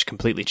pretty much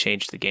completely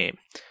changed the game.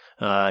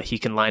 He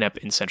can line up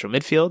in central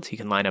midfield. He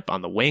can line up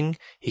on the wing.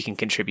 He can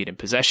contribute in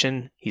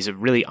possession. He's a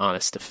really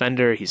honest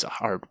defender. He's a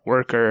hard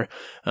worker.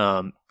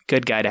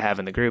 Good guy to have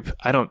in the group.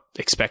 I don't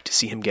expect to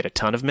see him get a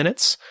ton of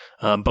minutes,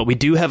 but we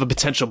do have a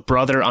potential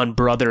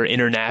brother-on-brother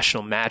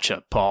international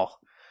matchup, Paul,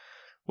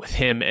 with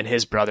him and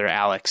his brother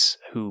Alex,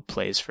 who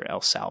plays for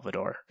El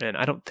Salvador. And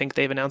I don't think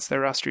they've announced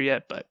their roster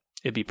yet, but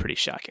it'd be pretty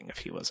shocking if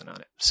he wasn't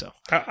on it. So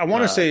I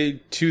want to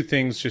say 2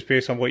 things just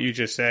based on what you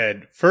just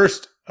said.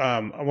 First,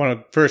 I want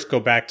to first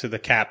go back to the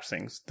caps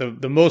things.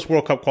 The most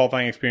World Cup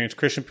qualifying experience,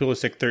 Christian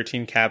Pulisic,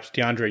 13 caps,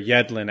 DeAndre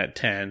Yedlin at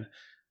 10.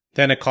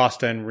 Then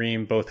Acosta and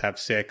Ream both have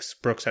 6,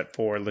 Brooks at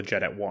 4,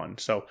 Leggett at 1.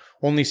 So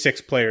only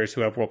 6 players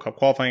who have World Cup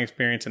qualifying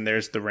experience, and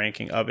there's the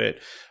ranking of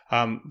it.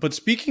 But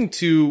speaking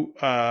to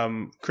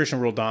Christian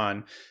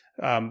Roldan,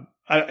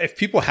 if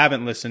people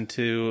haven't listened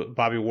to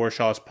Bobby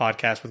Warshaw's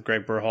podcast with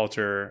Greg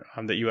Berhalter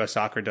that U.S.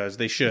 Soccer does,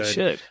 they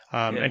should.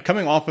 And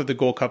coming off of the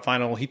Gold Cup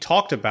final, he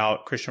talked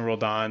about Christian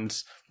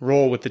Roldan's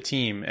role with the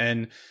team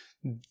and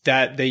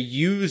that they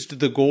used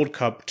the Gold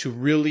Cup to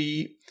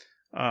really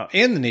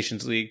and the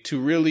Nations League to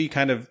really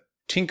kind of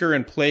tinker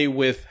and play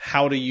with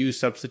how to use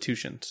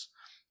substitutions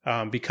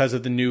because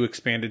of the new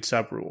expanded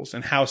sub rules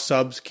and how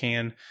subs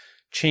can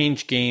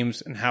change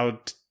games and how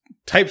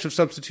types of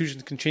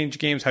substitutions can change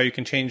games, how you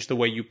can change the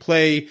way you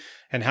play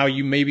and how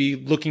you may be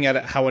looking at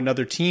it, how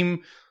another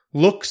team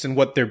looks and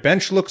what their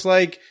bench looks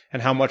like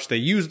and how much they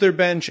use their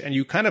bench. And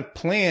you kind of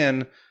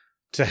plan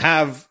to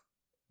have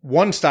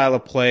one style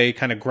of play,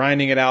 kind of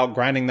grinding it out,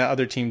 grinding the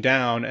other team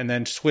down, and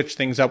then switch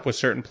things up with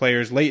certain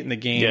players late in the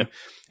game. Yeah.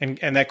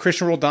 And that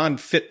Christian Roldan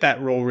fit that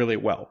role really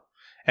well.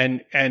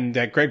 And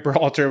that Greg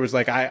Berhalter was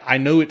like, I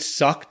know it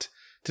sucked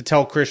to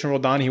tell Christian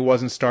Roldan he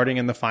wasn't starting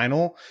in the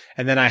final.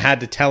 And then I had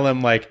to tell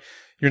him,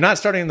 you're not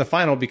starting in the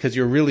final because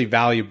you're really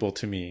valuable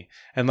to me.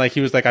 And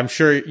he was like, I'm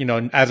sure,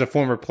 as a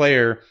former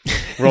player,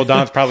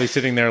 Roldan's probably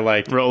sitting there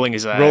rolling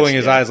his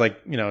eyes,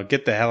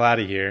 get the hell out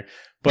of here.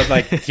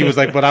 But he was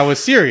like, but I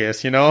was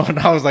serious, and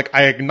I was like,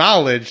 I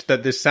acknowledge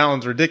that this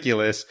sounds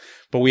ridiculous,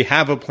 but we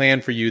have a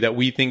plan for you that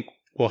we think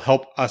will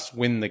help us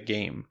win the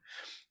game.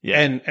 Yeah.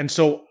 And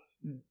so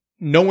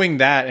knowing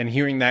that and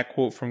hearing that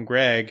quote from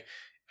Greg,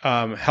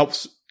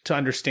 helps to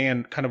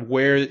understand kind of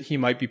where he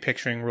might be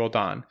picturing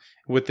Roldan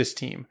with this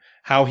team,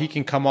 how he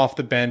can come off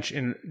the bench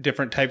in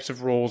different types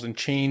of roles and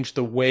change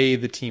the way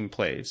the team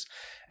plays.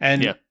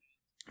 And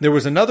there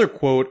was another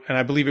quote, and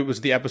I believe it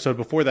was the episode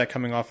before that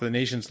coming off of the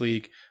Nations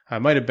League.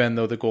 Might have been,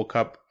 though, the Gold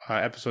Cup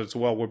episode as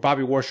well, where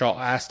Bobby Warshaw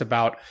asked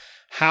about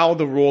how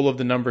the role of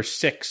the number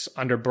 6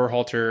 under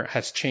Berhalter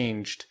has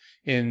changed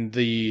in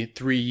the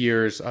 3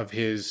 years of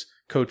his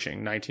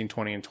coaching, 19,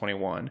 20, and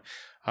 21.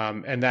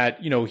 And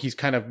that, he's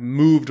kind of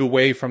moved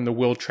away from the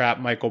Will Trapp,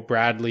 Michael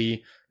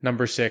Bradley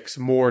number 6,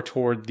 more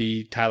toward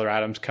the Tyler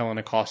Adams, Kellen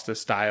Acosta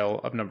style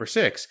of number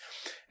 6.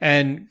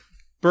 And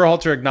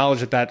Berhalter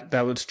acknowledged that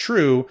was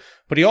true,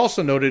 but he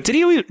also noted...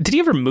 Did he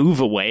ever move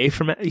away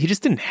from it? He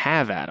just didn't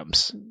have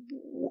Adams.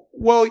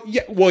 Well,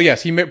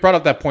 yes, he brought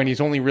up that point.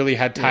 He's only really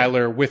had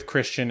Tyler with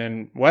Christian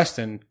and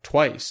Weston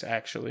twice,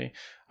 actually.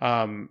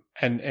 And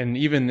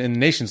even in the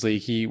Nations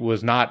League, he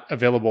was not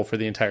available for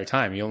the entire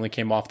time. He only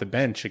came off the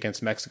bench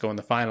against Mexico in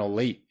the final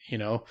late,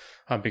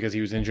 because he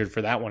was injured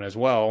for that one as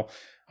well.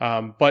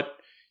 But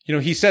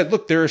he said,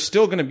 look, there are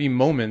still going to be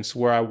moments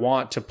where I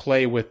want to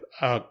play with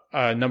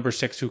a number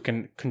 6 who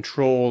can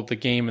control the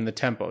game and the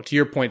tempo. To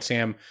your point,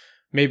 Sam,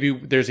 maybe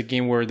there's a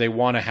game where they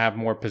want to have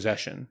more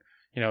possession.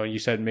 You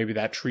said maybe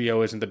that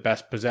trio isn't the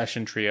best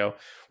possession trio.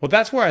 Well,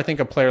 that's where I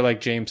think a player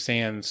like James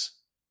Sands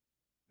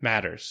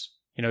matters.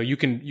 You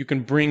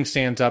can bring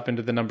Sands up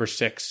into the number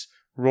 6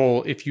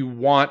 role if you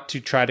want to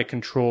try to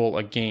control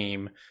a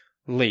game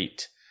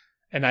late.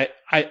 And I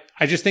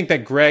just think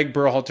that Greg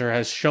Berhalter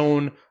has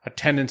shown a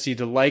tendency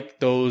to like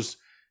those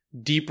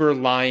deeper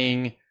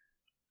lying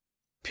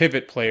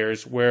pivot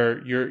players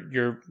where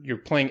you're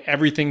playing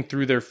everything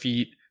through their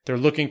feet. They're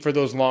looking for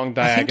those long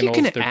diagonals.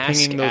 They're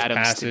pinging those Adams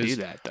passes. to do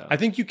that, though. I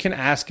think you can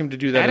ask him to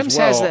do that Adams as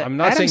well. has that. I'm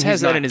not Adams saying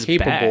he's not in his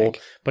capable, bag.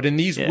 but in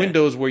these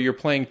windows where you're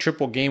playing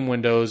triple game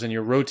windows and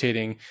you're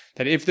rotating,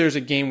 that if there's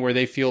a game where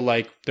they feel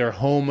like they're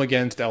home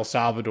against El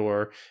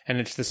Salvador and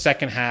it's the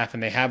second half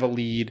and they have a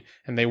lead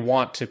and they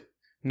want to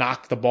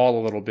knock the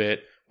ball a little bit,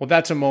 well,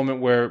 that's a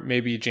moment where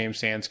maybe James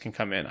Sands can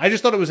come in. I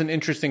just thought it was an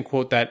interesting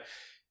quote that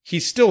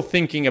he's still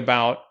thinking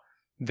about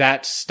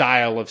that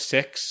style of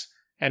 6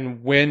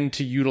 and when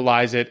to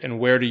utilize it and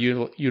where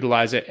to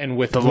utilize it and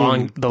with the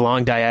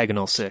long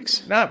diagonal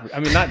 6.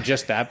 Not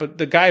just that, but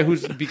the guy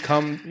who's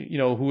become,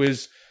 who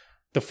is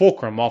the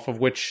fulcrum off of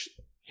which,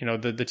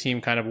 the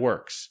team kind of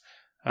works.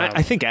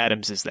 I think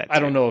Adams is that too. I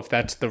don't know if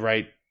that's the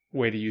right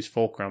way to use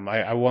fulcrum.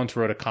 I once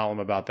wrote a column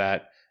about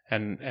that.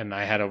 And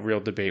I had a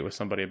real debate with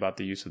somebody about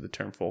the use of the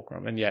term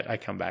fulcrum, and yet I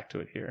come back to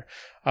it here.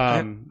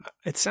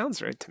 It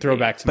sounds right to me.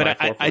 Throwback to my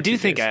 4-4-2 I do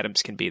think days.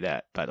 Adams can be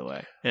that, by the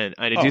way, and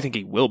I do think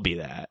he will be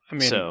that.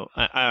 So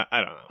I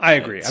don't know. I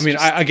agree.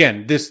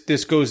 Again,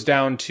 this goes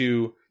down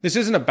to, this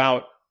isn't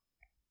about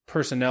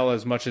personnel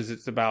as much as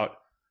it's about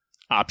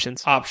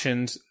options,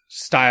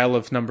 style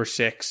of number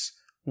 6,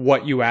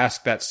 what you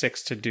ask that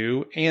 6 to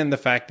do, and the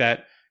fact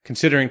that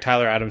considering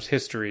Tyler Adams'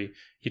 history,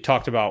 you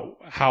talked about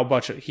how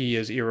much he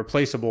is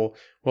irreplaceable.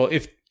 Well,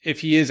 if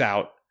he is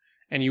out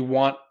and you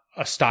want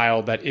a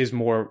style that is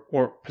more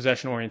or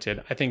possession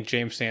oriented, I think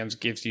James Sands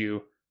gives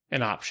you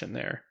an option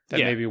there that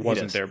maybe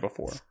wasn't there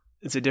before.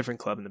 It's a different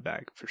club in the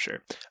bag for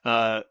sure.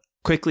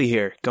 Quickly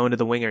here, going to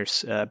the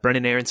wingers,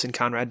 Brendan Aronson,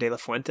 Conrad De La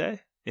Fuente,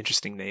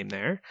 interesting name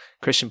there.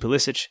 Christian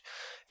Pulisic,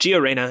 Gio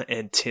Reyna,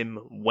 and Tim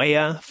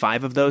Weah,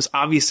 5 of those.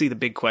 Obviously, the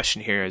big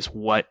question here is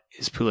what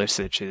is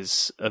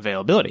Pulisic's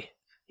availability?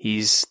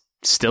 He's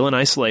still in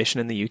isolation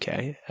in the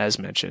UK, as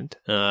mentioned.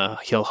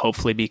 He'll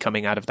hopefully be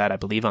coming out of that, I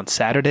believe, on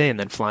Saturday and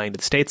then flying to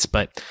the States,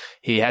 but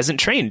he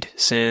hasn't trained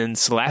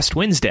since last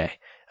Wednesday.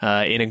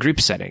 In a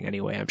group setting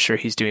anyway. I'm sure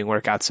he's doing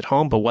workouts at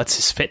home, but what's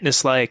his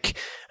fitness like?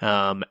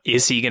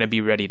 Is he going to be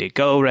ready to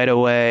go right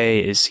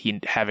away? Is he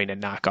having to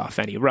knock off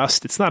any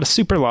rust? It's not a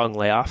super long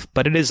layoff,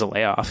 but it is a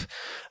layoff.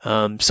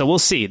 So we'll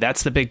see.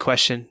 That's the big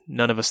question.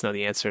 None of us know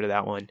the answer to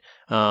that one.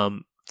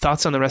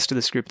 Thoughts on the rest of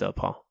this group though,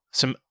 Paul?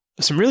 Some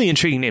really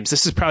intriguing names.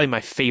 This is probably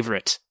my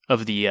favorite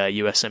of the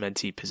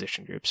USMNT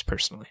position groups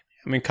personally.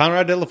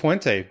 Conrad De La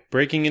Fuente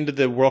breaking into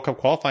the World Cup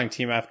qualifying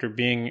team after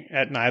being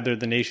at neither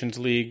the Nations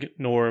League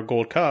nor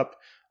Gold Cup.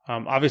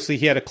 Obviously,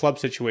 he had a club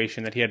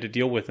situation that he had to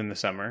deal with in the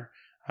summer.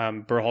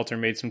 Berhalter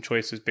made some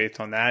choices based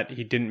on that.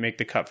 He didn't make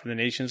the cut for the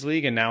Nations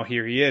League, and now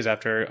here he is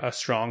after a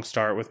strong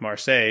start with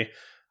Marseille.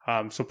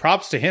 So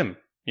props to him,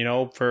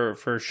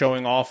 for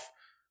showing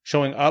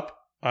up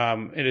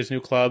at his new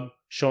club,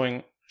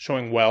 showing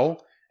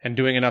well, and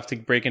doing enough to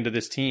break into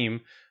this team.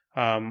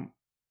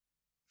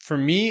 For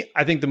me,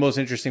 I think the most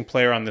interesting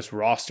player on this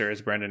roster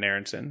is Brendan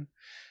Aronson.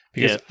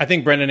 Because I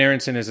think Brendan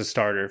Aronson is a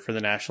starter for the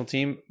national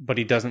team, but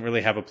he doesn't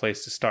really have a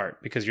place to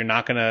start because you're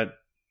not going to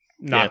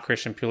knock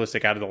Christian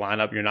Pulisic out of the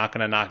lineup. You're not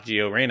going to knock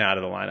Gio Reyna out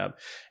of the lineup.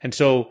 And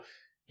so,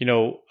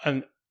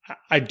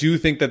 I do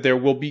think that there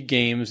will be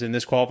games in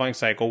this qualifying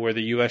cycle where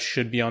the U.S.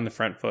 should be on the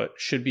front foot,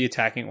 should be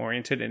attacking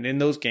oriented. And in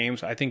those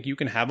games, I think you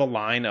can have a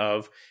line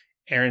of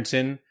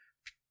Aronson,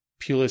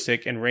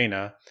 Pulisic, and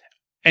Reyna.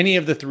 Any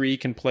of the 3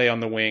 can play on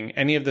the wing.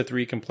 Any of the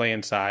 3 can play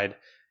inside,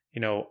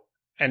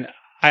 and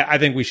I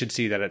think we should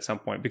see that at some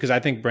point because I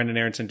think Brendan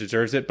Aronson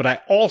deserves it. But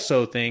I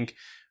also think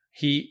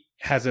he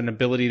has an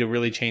ability to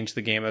really change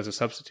the game as a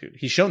substitute.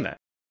 He's shown that.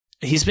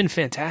 He's been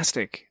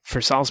fantastic for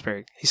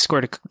Salzburg. He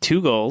scored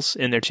 2 goals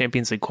in their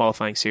Champions League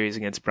qualifying series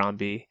against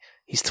Brøndby.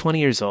 He's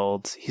 20 years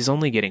old. He's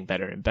only getting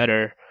better and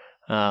better.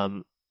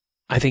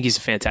 I think he's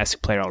a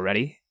fantastic player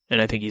already,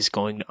 and I think he's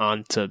going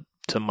on to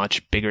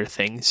much bigger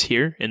things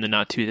here in the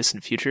not too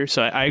distant future.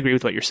 So I agree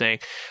with what you're saying.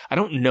 I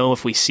don't know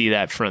if we see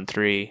that front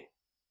three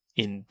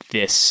in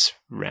this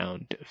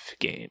round of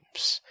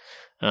games.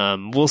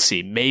 We'll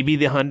see. Maybe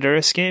the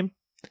Honduras game.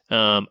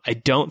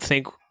 I don't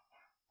think,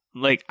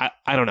 I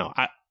don't know.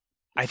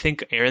 I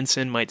think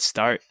Aaronson might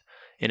start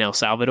in El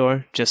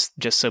Salvador just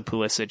so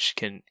Pulisic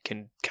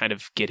can kind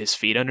of get his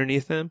feet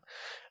underneath him.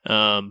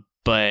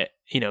 But,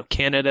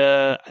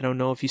 Canada, I don't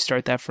know if you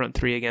start that front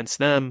three against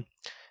them.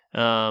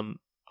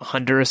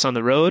 Honduras on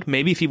the road,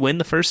 maybe if you win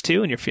the first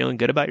two and you're feeling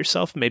good about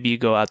yourself, maybe you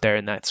go out there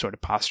in that sort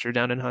of posture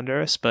down in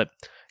Honduras. But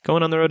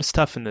going on the road is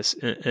tough in this,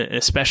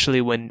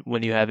 especially when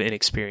you have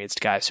inexperienced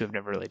guys who have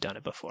never really done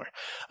it before.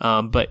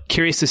 But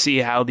curious to see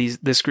how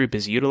this group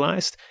is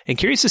utilized, and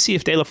curious to see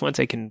if De La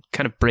Fuente can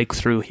kind of break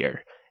through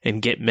here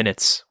and get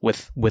minutes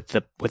with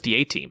the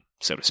A team,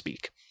 so to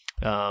speak.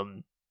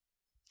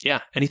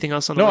 Anything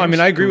else on the No, wings? I mean,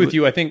 I agree with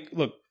you. I think,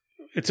 look,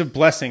 it's a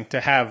blessing to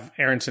have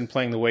Aaronson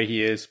playing the way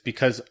he is,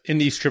 because in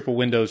these triple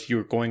windows,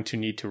 you're going to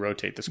need to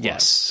rotate the squad.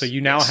 Yes. So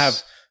you now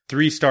have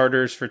 3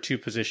 starters for 2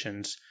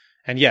 positions.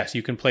 And yes,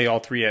 you can play all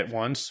 3 at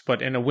once.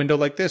 But in a window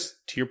like this,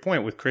 to your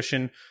point, with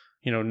Christian,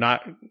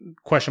 not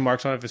question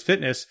marks on his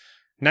fitness,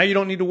 now you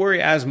don't need to worry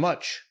as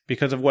much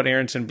because of what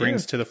Aaronson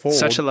brings to the fold.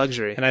 Such a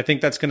luxury. And I think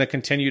that's going to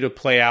continue to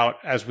play out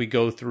as we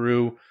go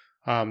through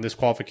this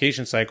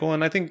qualification cycle.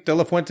 And I think De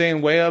La Fuente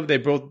and Weah, they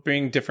both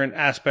bring different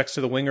aspects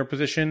to the winger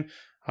position.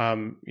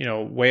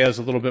 Weah is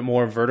a little bit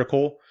more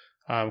vertical.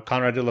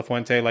 Conrad De La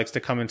Fuente likes to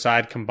come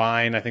inside,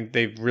 combine. I think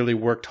they've really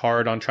worked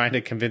hard on trying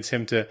to convince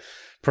him to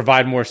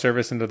provide more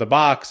service into the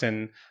box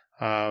and,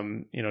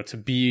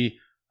 to be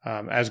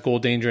as goal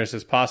dangerous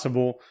as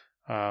possible.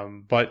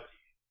 But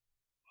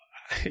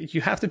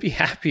you have to be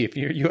happy if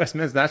you're a U.S.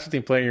 men's national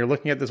team player and you're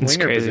looking at this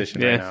winger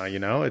position right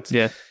now.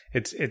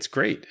 It's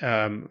great.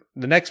 The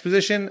next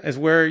position is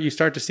where you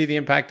start to see the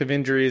impact of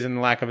injuries and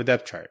the lack of a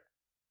depth chart.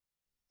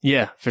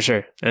 Yeah, for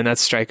sure. And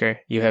that's striker.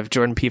 You have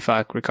Jordan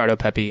Pefok, Ricardo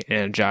Pepi,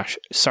 and Josh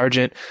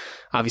Sargent.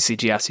 Obviously,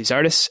 Giassi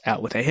Zardes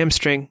out with a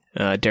hamstring.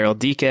 Daryl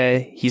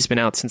Dike, he's been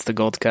out since the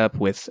Gold Cup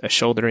with a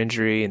shoulder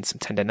injury and some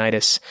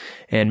tendonitis.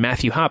 And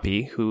Matthew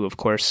Hoppe, who, of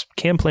course,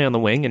 can play on the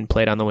wing and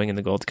played on the wing in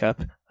the Gold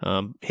Cup.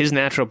 His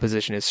natural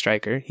position is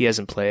striker. He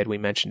hasn't played. We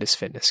mentioned his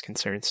fitness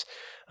concerns.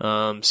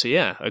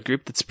 A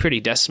group that's pretty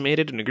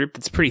decimated and a group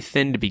that's pretty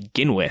thin to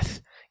begin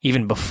with,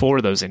 even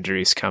before those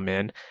injuries come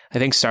in. I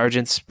think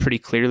Sargent's pretty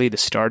clearly the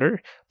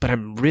starter, but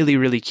I'm really,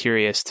 really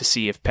curious to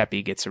see if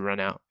Pepi gets a run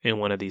out in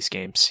one of these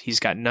games. He's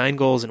got 9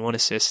 goals and 1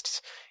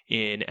 assist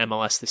in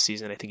MLS this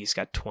season. I think he's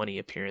got 20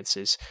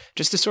 appearances.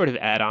 Just to sort of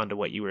add on to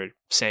what you were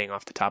saying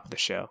off the top of the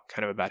show,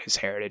 kind of about his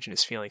heritage and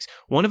his feelings.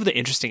 One of the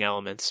interesting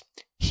elements,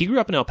 he grew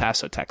up in El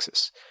Paso,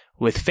 Texas,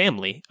 with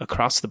family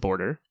across the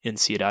border in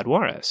Ciudad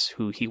Juarez,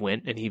 who he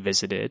went and he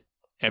visited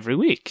every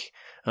week.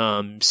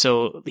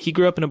 So he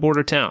grew up in a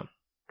border town.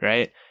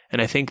 Right.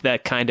 And I think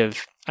that kind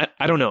of,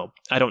 I don't know.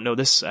 I don't know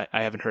this. I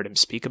haven't heard him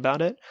speak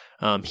about it.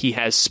 He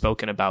has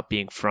spoken about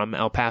being from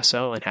El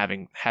Paso and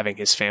having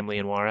his family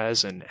in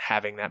Juarez and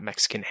having that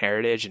Mexican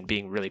heritage and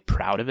being really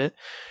proud of it.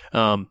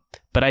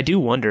 But I do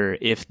wonder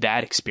if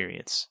that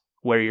experience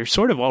where you're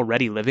sort of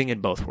already living in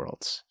both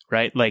worlds,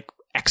 right? Like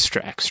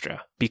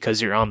extra,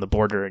 because you're on the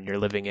border and you're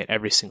living it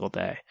every single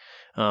day.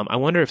 I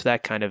wonder if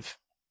that kind of,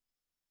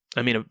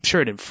 I'm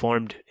sure it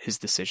informed his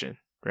decision,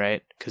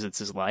 right? Because it's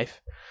his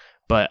life.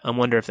 But I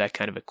wonder if that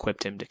kind of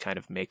equipped him to kind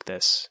of make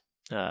this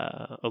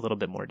a little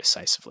bit more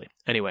decisively.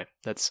 Anyway,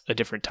 that's a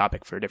different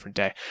topic for a different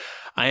day.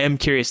 I am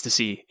curious to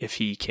see if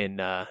he can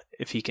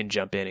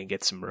jump in and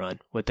get some run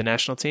with the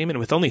national team. And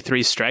with only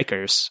 3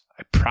 strikers,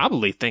 I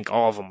probably think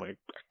all of them are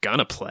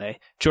gonna play.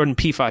 Jordan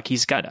Pefok,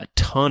 he's got a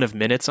ton of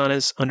minutes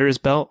under his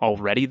belt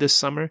already this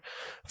summer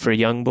for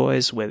young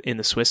boys in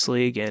the Swiss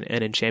League and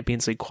in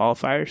Champions League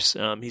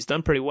qualifiers. He's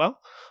done pretty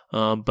well.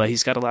 But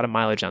he's got a lot of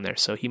mileage on there,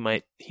 so he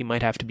might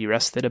have to be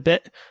rested a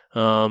bit.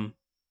 So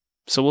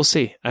we'll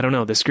see. I don't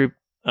know. This group,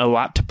 a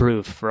lot to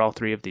prove for all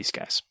 3 of these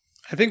guys.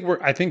 I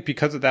think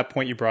because of that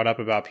point you brought up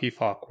about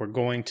Pefok, we're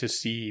going to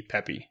see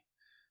Pepi,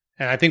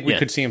 and I think we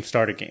could see him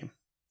start a game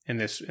in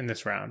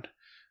this round.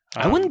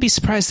 I wouldn't be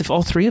surprised if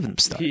all 3 of them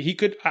start. He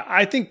could.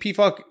 I think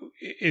Pefok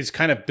is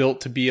kind of built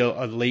to be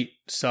a late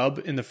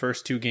sub in the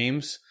first 2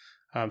 games.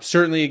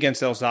 Certainly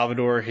against El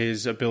Salvador,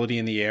 his ability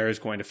in the air is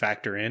going to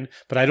factor in,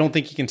 but I don't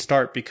think he can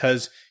start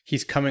because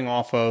he's coming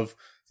off of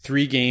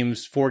 3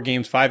 games, 4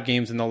 games, 5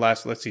 games in the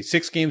last,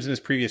 6 games in his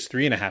previous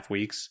 3.5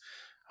 weeks.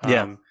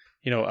 A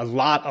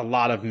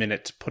lot of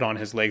minutes put on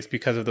his legs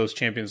because of those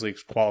Champions League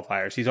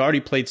qualifiers. He's already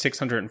played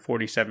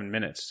 647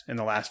 minutes in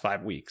the last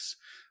 5 weeks.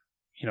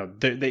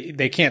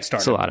 They can't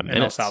start him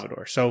in El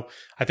Salvador. So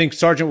I think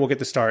Sargent will get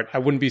the start. I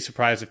wouldn't be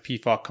surprised if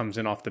Pefok comes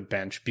in off the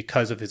bench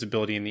because of his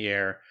ability in the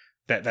air.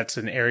 That's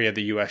an area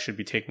the U.S. should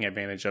be taking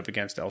advantage of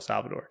against El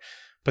Salvador.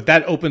 But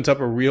that opens up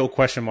a real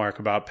question mark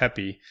about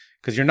Pepi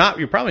because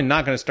you're probably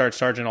not going to start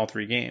Sargent all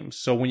 3 games.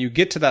 So when you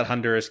get to that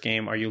Honduras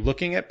game, are you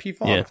looking at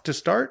Pefok to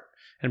start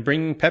and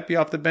bringing Pepi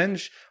off the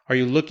bench? Are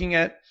you looking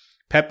at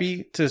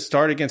Pepe to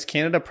start against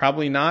Canada?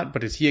 Probably not.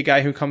 But is he a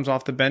guy who comes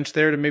off the bench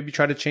there to maybe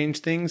try to change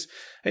things?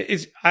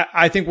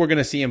 I think we're going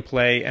to see him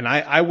play, and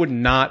I would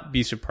not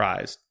be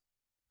surprised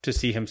to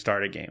see him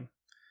start a game.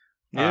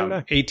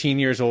 18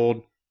 years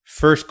old,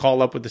 first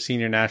call up with the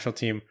senior national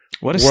team,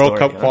 what a World story,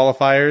 Cup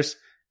qualifiers,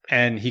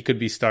 and he could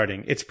be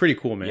starting. It's pretty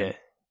cool, man.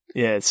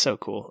 Yeah, it's so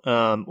cool.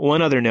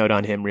 One other note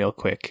on him real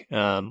quick.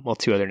 Well,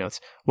 two other notes.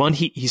 One,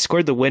 he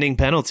scored the winning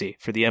penalty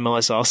for the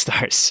MLS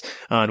All-Stars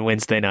on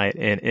Wednesday night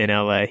in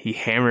LA. He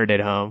hammered it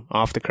home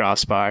off the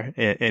crossbar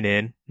and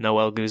in.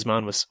 Noel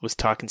Guzman was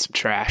talking some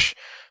trash,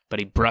 but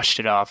he brushed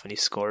it off and he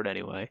scored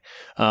anyway.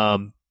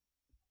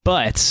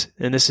 But,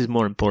 and this is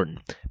more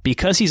important,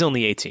 because he's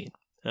only 18,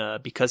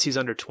 because he's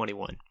under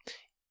 21,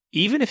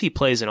 even if he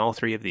plays in all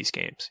three of these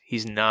games,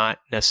 he's not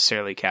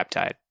necessarily cap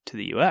tied to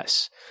the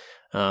U.S.,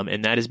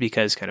 and that is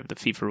because kind of the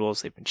FIFA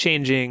rules, they've been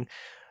changing.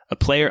 A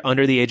player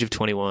under the age of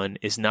 21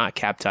 is not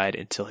cap tied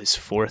until his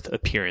fourth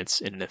appearance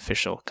in an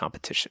official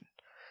competition.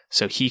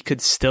 So he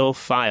could still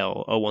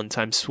file a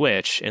one-time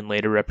switch and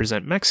later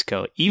represent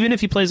Mexico, even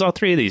if he plays all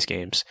three of these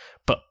games.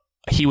 But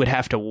he would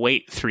have to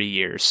wait 3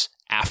 years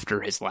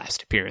after his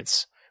last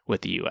appearance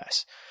with the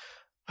U.S.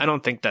 I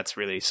don't think that's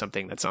really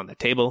something that's on the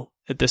table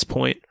at this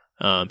point.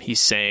 He's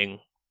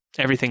saying,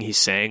 everything he's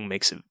saying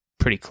makes it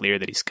pretty clear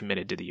that he's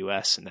committed to the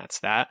U.S., and that's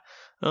that.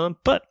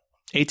 But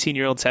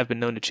 18-year-olds have been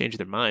known to change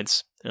their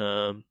minds.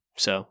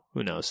 So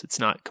who knows? It's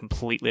not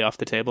completely off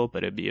the table,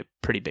 but it'd be a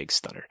pretty big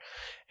stunner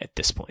at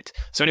this point.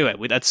 So anyway,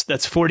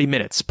 that's 40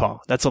 minutes,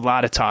 Paul. That's a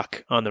lot of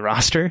talk on the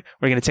roster.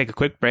 We're going to take a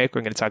quick break.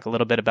 We're going to talk a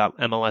little bit about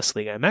MLS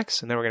Liga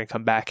MX, and then we're going to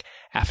come back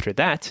after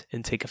that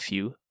and take a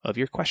few of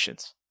your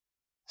questions.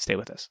 Stay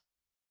with us.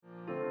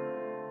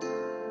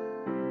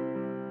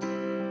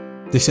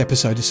 This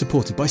episode is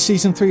supported by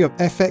Season 3 of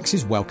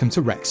FX's Welcome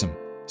to Wrexham.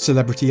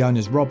 Celebrity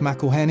owners Rob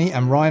McElhenney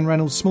and Ryan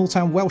Reynolds'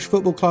 small-town Welsh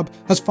football club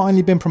has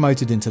finally been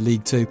promoted into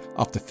League 2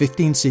 after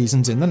 15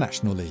 seasons in the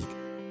National League.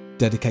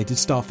 Dedicated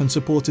staff and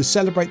supporters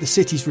celebrate the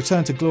city's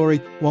return to glory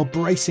while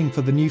bracing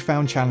for the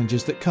newfound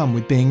challenges that come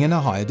with being in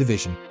a higher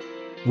division.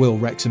 Will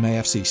Wrexham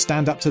AFC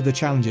stand up to the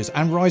challenges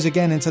and rise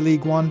again into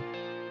League 1?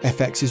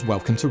 FX's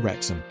Welcome to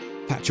Wrexham.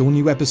 Catch all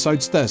new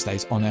episodes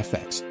Thursdays on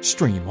FX.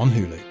 Stream on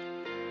Hulu.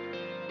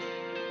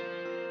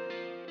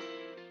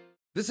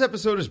 This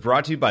episode is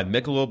brought to you by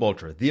Michelob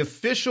Ultra, the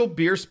official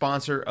beer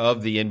sponsor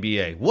of the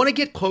NBA. Want to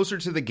get closer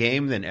to the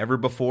game than ever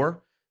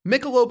before?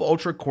 Michelob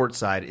Ultra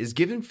Courtside is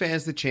giving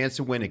fans the chance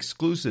to win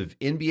exclusive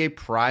NBA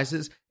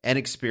prizes and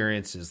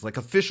experiences like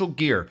official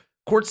gear,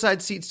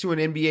 courtside seats to an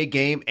NBA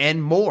game,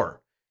 and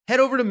more. Head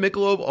over to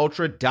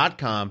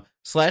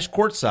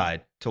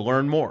MichelobUltra.com/courtside to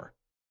learn more.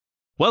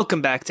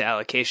 Welcome back to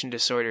Allocation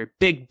Disorder.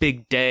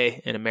 Big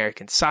day in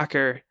American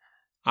soccer.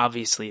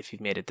 Obviously, if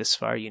you've made it this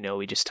far, you know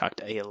we just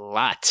talked a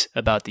lot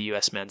about the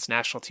U.S. men's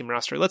national team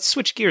roster. Let's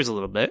switch gears a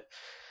little bit.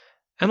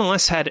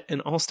 MLS had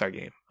an All-Star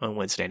game on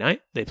Wednesday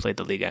night. They played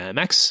the Liga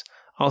MX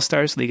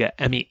All-Stars, Liga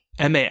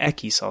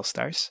MX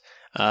All-Stars.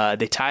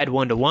 They tied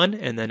 1-1,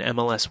 and then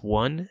MLS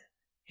won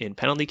in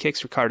penalty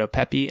kicks. Ricardo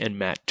Pepi and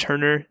Matt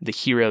Turner, the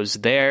heroes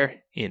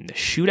there in the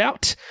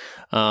shootout.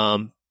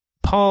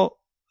 Paul,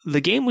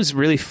 the game was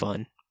really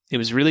fun. It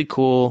was really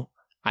cool.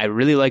 I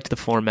really liked the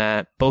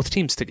format. Both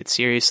teams took it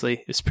seriously.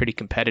 It was pretty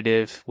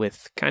competitive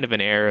with kind of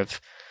an air of,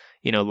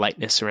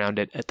 lightness around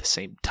it at the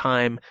same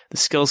time. The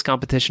skills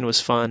competition was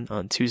fun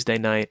on Tuesday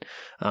night.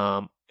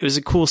 It was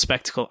a cool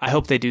spectacle. I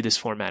hope they do this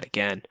format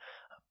again.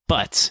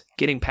 But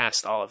getting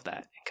past all of that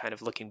and kind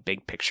of looking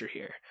big picture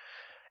here,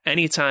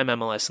 anytime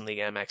MLS and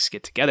Liga MX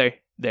get together,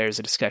 there's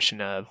a discussion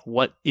of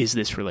what is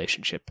this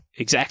relationship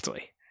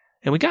exactly?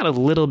 And we got a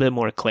little bit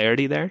more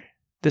clarity there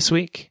this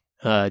week.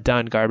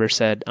 Don Garber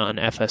said on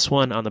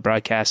FS1 on the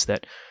broadcast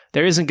that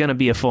there isn't going to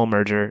be a full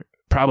merger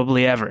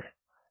probably ever.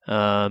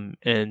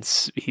 And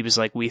he was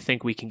like, we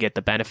think we can get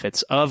the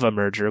benefits of a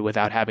merger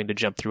without having to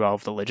jump through all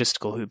of the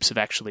logistical hoops of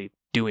actually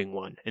doing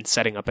one and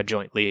setting up a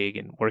joint league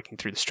and working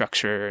through the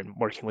structure and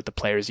working with the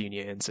players'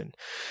 unions and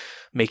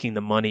making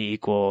the money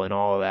equal and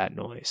all of that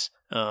noise.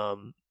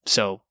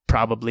 So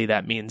probably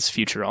that means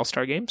future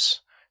All-Star games.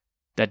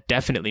 That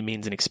definitely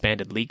means an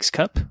expanded Leagues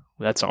Cup.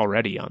 That's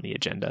already on the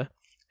agenda.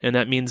 And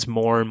that means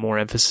more and more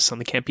emphasis on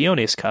the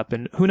Campeones Cup,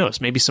 and who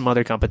knows, maybe some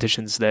other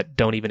competitions that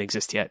don't even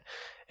exist yet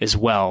as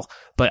well.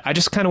 But I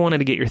just kind of wanted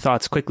to get your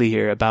thoughts quickly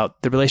here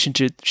about the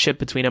relationship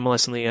between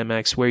MLS and Liga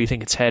MX, where you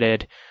think it's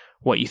headed,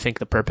 what you think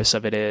the purpose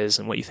of it is,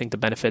 and what you think the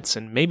benefits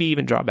and maybe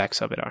even drawbacks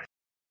of it are.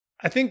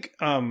 I think,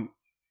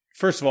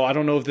 first of all, I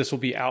don't know if this will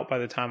be out by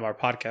the time our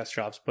podcast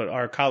drops, but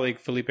our colleague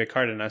Felipe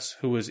Cardenas,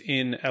 who was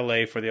in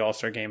LA for the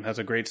All-Star game, has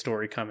a great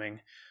story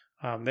coming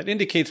that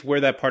indicates where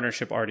that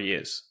partnership already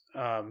is.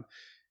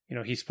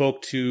 He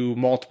spoke to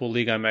multiple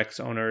Liga MX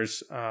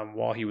owners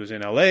while he was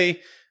in LA,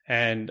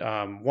 and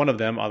one of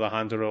them,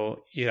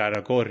 Alejandro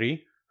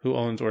Iraragorri, who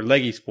owns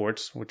Orlegi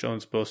Sports, which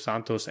owns both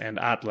Santos and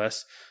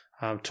Atlas,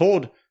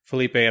 told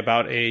Felipe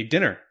about a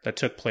dinner that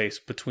took place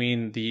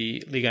between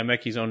the Liga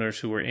MX owners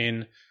who were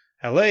in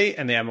LA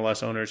and the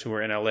MLS owners who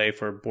were in LA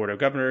for Board of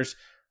Governors.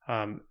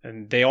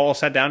 And they all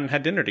sat down and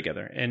had dinner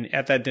together. And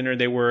at that dinner,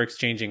 they were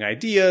exchanging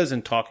ideas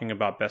and talking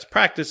about best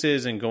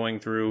practices and going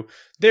through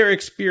their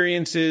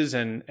experiences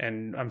and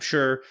I'm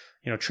sure,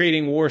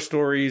 trading war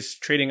stories,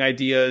 trading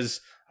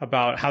ideas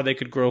about how they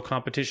could grow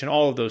competition,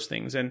 all of those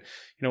things. And,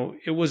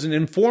 it was an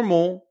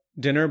informal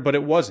dinner, but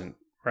it wasn't,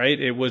 right?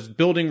 It was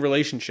building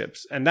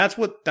relationships. And that's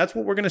what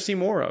we're going to see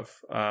more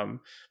of,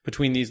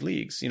 between these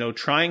leagues,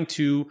 trying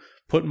to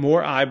put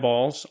more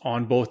eyeballs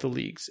on both the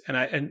leagues.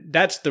 And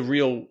that's the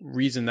real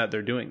reason that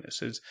they're doing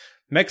this is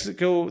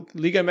Mexico,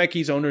 Liga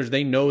MX owners,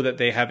 they know that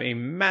they have a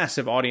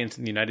massive audience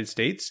in the United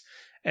States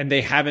and they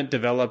haven't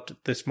developed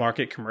this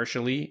market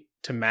commercially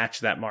to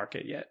match that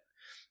market yet.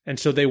 And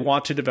so they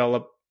want to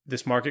develop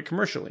this market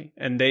commercially.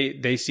 And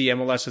they see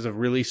MLS as a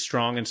really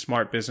strong and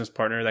smart business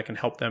partner that can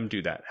help them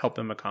do that, help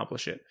them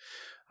accomplish it.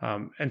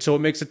 And so it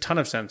makes a ton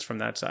of sense from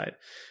that side.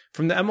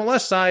 From the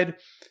MLS side,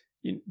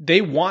 they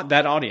want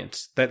that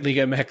audience that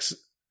Liga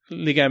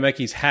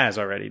MX has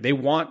already. They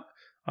want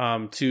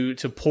to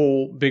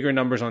pull bigger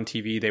numbers on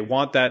TV. They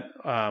want that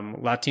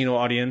Latino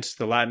audience,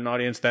 the Latin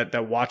audience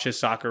that watches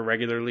soccer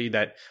regularly,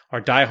 that are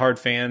diehard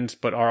fans,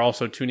 but are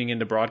also tuning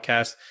into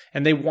broadcast.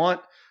 And they want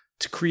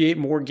to create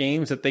more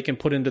games that they can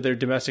put into their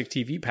domestic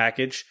TV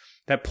package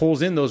that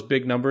pulls in those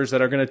big numbers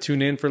that are going to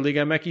tune in for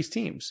Liga MX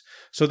teams.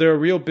 So there are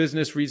real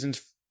business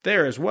reasons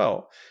there as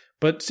well.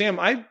 But Sam,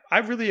 I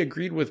really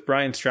agreed with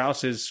Brian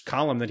Strauss's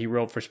column that he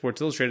wrote for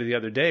Sports Illustrated the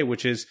other day,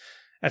 which is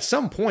at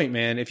some point,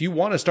 man, if you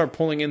want to start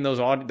pulling in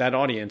that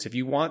audience, if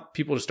you want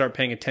people to start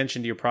paying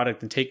attention to your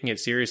product and taking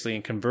it seriously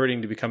and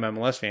converting to become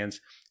MLS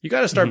fans, you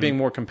got to start being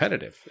more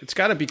competitive. It's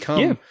got to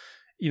become,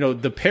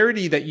 the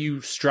parity that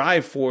you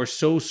strive for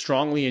so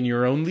strongly in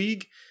your own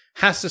league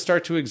has to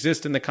start to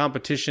exist in the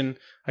competition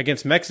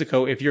against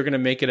Mexico if you're going to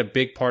make it a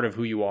big part of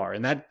who you are.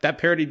 And that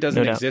parity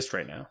doesn't exist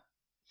right now.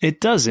 It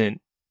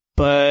doesn't,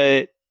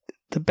 but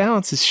the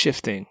balance is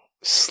shifting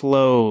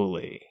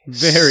slowly.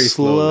 Very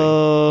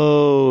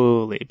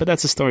slowly. But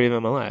that's the story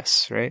of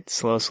MLS, right?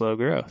 Slow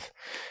growth.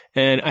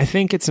 And I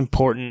think it's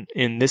important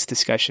in this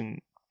discussion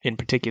in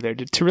particular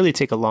to really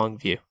take a long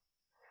view,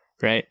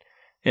 right?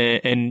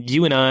 And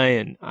you and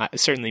I,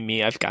 certainly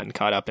me, I've gotten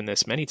caught up in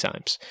this many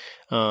times.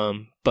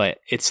 But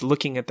it's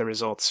looking at the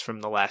results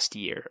from the last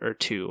year or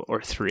 2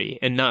 or 3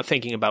 and not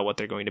thinking about what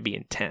they're going to be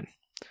in 10,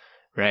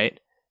 right?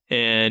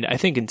 And I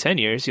think in 10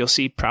 years, you'll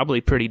see probably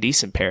pretty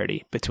decent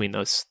parity between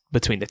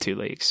the two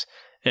leagues.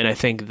 And I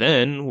think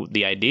then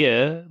the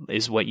idea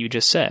is what you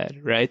just said,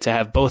 right? To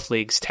have both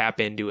leagues tap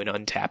into an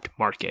untapped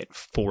market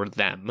for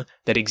them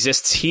that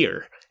exists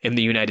here in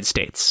the United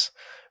States,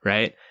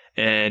 right?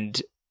 And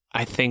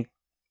I think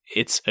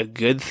it's a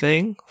good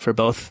thing for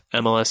both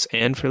MLS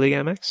and for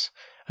Liga MX.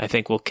 I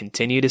think we'll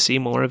continue to see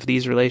more of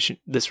this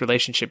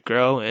relationship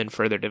grow and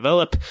further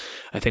develop.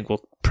 I think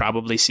we'll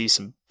probably see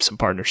some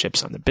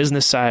partnerships on the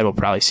business side. We'll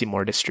probably see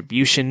more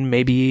distribution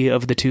maybe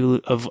of the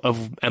two of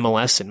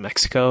MLS in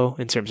Mexico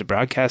in terms of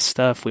broadcast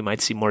stuff. We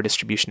might see more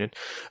distribution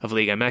of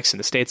Liga MX in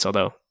the States,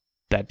 although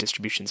that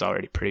distribution is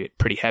already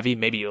pretty heavy.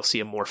 Maybe you'll see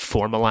a more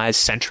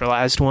formalized,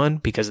 centralized one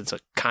because it's a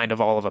kind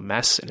of all of a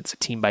mess and it's a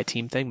team by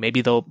team thing.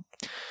 Maybe they'll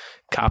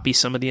copy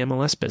some of the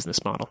MLS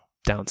business model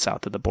down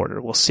south of the border.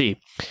 We'll see.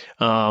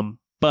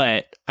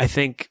 But I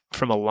think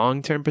from a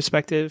long-term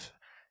perspective,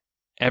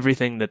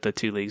 everything that the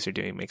two leagues are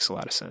doing makes a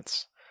lot of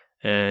sense.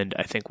 And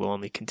I think we'll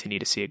only continue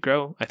to see it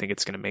grow. I think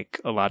it's going to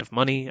make a lot of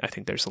money. I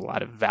think there's a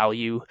lot of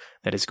value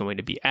that is going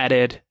to be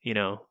added.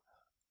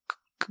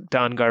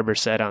 Don Garber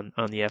said on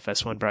the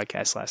FS1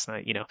 broadcast last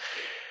night,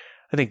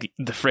 I think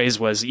the phrase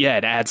was, it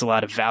adds a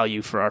lot of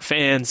value for our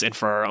fans and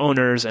for our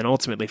owners and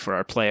ultimately for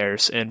our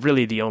players. And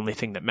really the only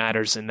thing that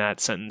matters in that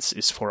sentence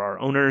is for our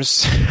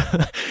owners.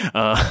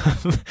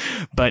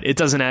 But it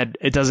doesn't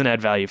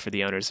add value for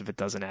the owners if it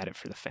doesn't add it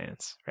for the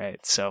fans. Right.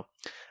 So,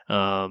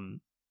 I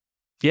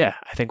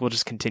think we'll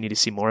just continue to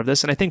see more of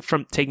this. And I think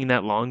from taking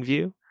that long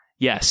view,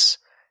 yes,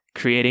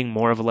 creating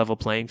more of a level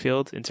playing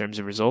field in terms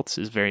of results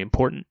is very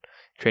important.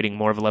 Creating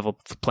more of a level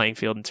playing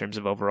field in terms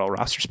of overall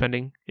roster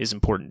spending is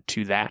important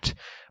to that.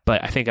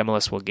 But I think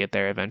MLS will get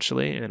there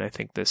eventually, and I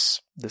think this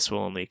will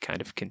only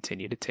kind of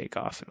continue to take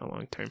off in the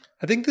long term.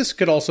 I think this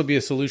could also be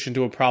a solution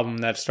to a problem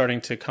that's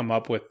starting to come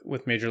up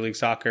with Major League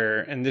Soccer,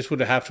 and this would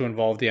have to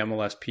involve the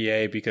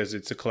MLSPA because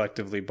it's a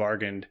collectively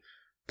bargained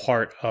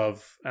part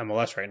of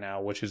MLS right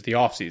now, which is the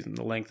offseason,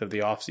 the length of the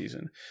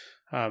offseason.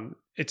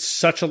 It's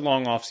such a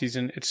long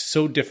offseason. It's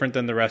so different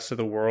than the rest of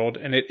the world,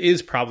 and it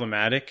is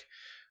problematic.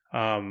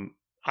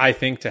 I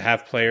think to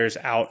have players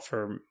out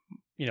for,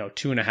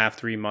 2.5,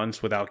 3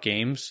 months without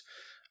games.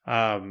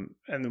 And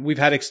we've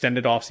had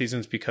extended off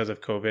seasons because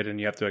of COVID, and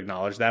you have to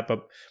acknowledge that.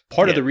 But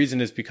part of the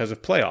reason is because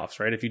of playoffs,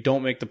 right? If you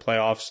don't make the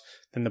playoffs,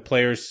 then the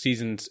players'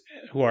 seasons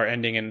who are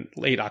ending in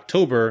late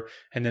October,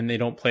 and then they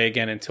don't play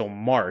again until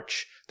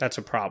March, that's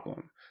a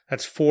problem.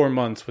 That's 4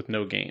 months with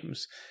no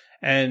games.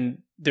 And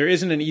there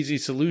isn't an easy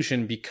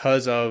solution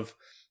because of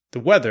the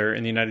weather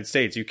in the United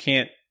States. You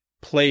can't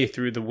play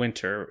through the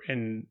winter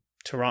in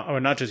Toronto, or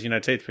not just the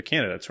United States, but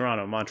Canada,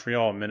 Toronto,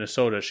 Montreal,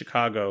 Minnesota,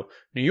 Chicago,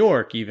 New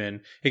York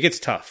even. It gets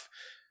tough.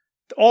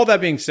 all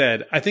that being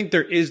said, I think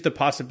there is the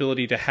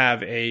possibility to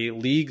have a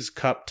Leagues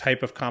Cup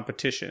type of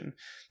competition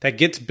that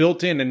gets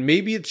built in, and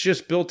maybe it's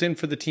just built in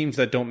for the teams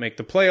that don't make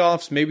the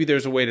playoffs. Maybe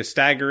there's a way to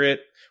stagger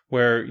it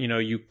where,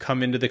 you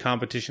come into the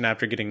competition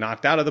after getting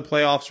knocked out of the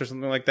playoffs or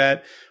something like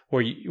that.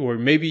 Or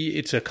maybe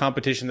it's a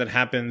competition that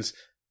happens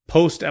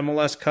post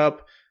MLS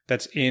Cup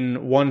that's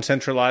in one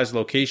centralized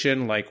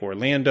location like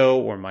Orlando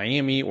or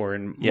Miami or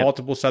in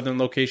multiple southern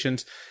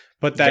locations.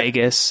 But that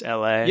Vegas,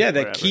 LA. Yeah,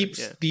 that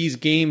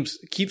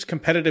keeps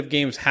competitive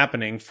games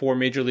happening for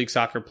Major League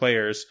Soccer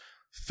players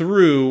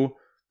through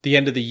the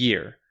end of the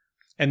year.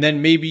 And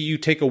then maybe you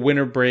take a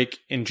winter break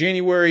in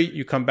January,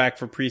 you come back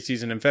for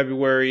preseason in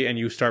February, and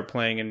you start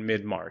playing in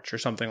mid-March or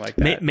something like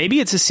that. Maybe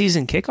it's a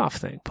season kickoff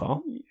thing,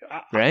 Paul.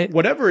 Right?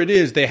 Whatever it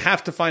is, they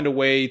have to find a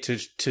way to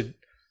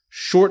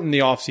shorten the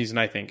offseason,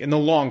 I think. In the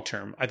long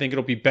term, I think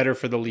it'll be better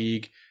for the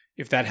league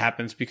if that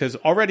happens, because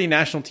already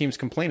national teams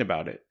complain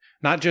about it.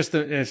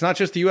 It's not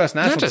just the U.S.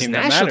 national team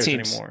that matters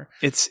anymore.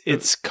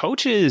 It's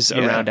coaches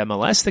around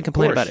MLS that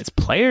complain about it. It's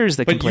players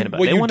that complain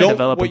about it. They want to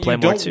develop and play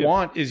more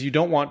too. You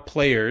don't want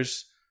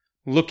players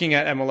looking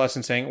at MLS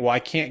and saying, well, I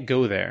can't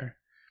go there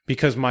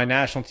because my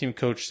national team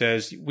coach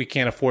says we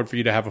can't afford for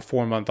you to have a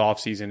 4-month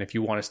offseason if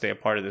you want to stay a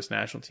part of this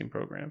national team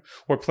program.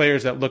 Or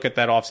players that look at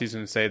that offseason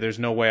and say, there's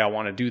no way I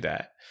want to do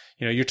that.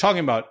 You're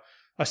talking about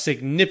a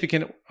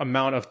significant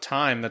amount of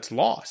time that's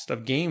lost,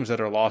 of games that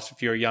are lost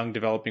if you're a young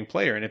developing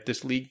player. And if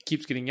this league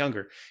keeps getting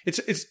younger, it's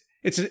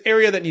an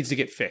area that needs to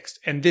get fixed.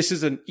 And this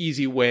is an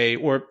easy way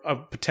or a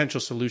potential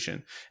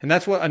solution. And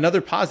that's what another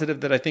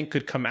positive that I think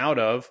could come out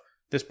of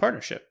this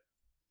partnership.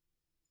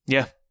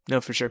 Yeah,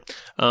 no, for sure.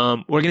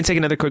 We're going to take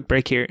another quick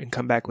break here and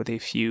come back with a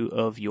few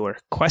of your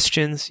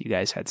questions. You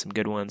guys had some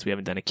good ones. We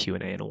haven't done a Q&A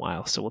in a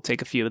while. So we'll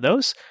take a few of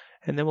those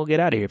and then we'll get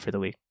out of here for the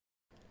week.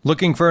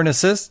 Looking for an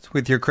assist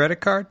with your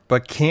credit card,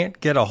 but can't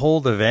get a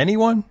hold of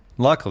anyone?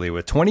 Luckily,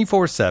 with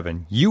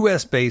 24/7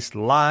 U.S.-based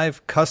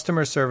live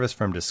customer service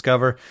from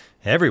Discover,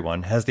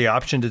 everyone has the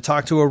option to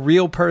talk to a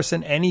real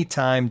person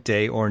anytime,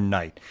 day or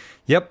night.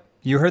 Yep,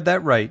 you heard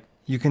that right.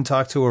 You can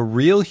talk to a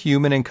real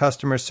human in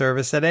customer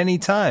service at any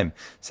time.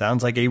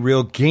 Sounds like a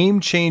real game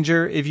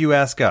changer if you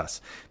ask us.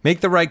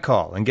 Make the right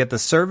call and get the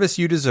service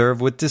you deserve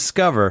with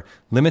Discover.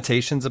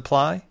 Limitations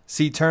apply.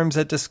 See terms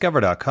at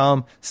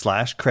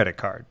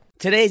discover.com/creditcard.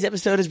 Today's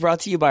episode is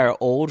brought to you by our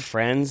old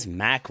friends,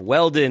 Mack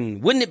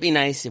Weldon. Wouldn't it be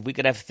nice if we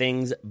could have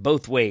things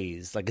both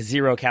ways, like a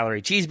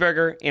 0-calorie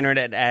cheeseburger,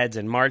 internet ads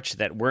in March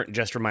that weren't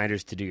just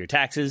reminders to do your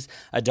taxes,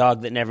 a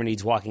dog that never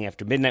needs walking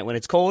after midnight when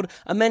it's cold,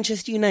 a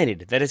Manchester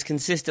United that is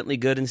consistently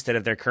good instead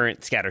of their current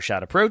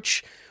scattershot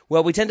approach?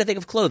 Well, we tend to think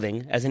of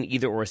clothing as an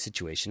either-or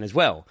situation as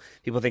well.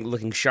 People think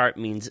looking sharp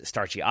means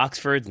starchy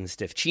Oxfords and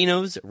stiff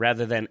chinos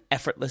rather than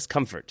effortless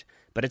comfort.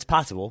 But it's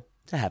possible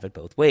to have it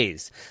both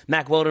ways.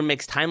 Mack Weldon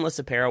makes timeless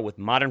apparel with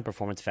modern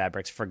performance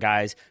fabrics for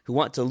guys who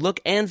want to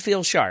look and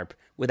feel sharp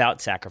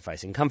without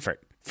sacrificing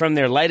comfort. From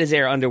their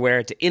light-as-air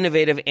underwear to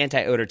innovative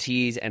anti-odor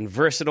tees and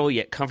versatile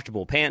yet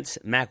comfortable pants,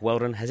 Mack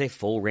Weldon has a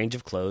full range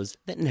of clothes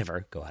that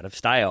never go out of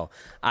style.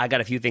 I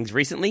got a few things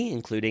recently,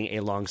 including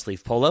a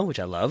long-sleeve polo, which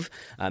I love,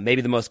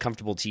 maybe the most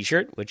comfortable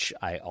t-shirt, which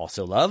I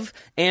also love,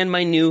 and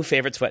my new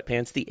favorite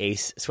sweatpants, the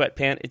Ace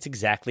sweatpant. It's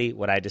exactly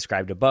what I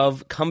described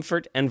above,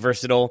 comfort and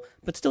versatile,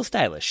 but still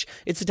stylish.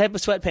 It's the type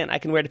of sweatpant I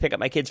can wear to pick up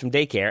my kids from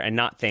daycare and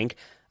not think,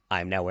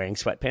 I'm now wearing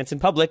sweatpants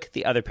in public,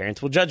 the other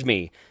parents will judge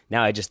me.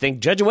 Now I just think,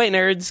 judge away,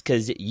 nerds,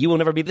 because you will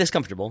never be this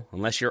comfortable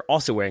unless you're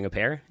also wearing a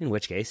pair, in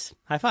which case,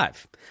 high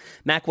five.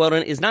 Mack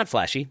Weldon is not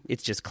flashy.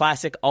 It's just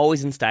classic,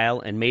 always in style,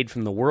 and made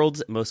from the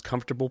world's most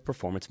comfortable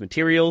performance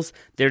materials.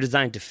 They're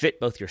designed to fit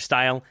both your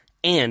style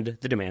and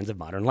the demands of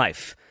modern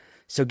life.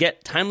 So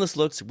get timeless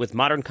looks with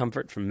modern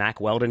comfort from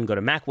Mack Weldon. Go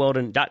to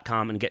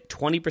MackWeldon.com and get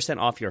 20%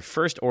 off your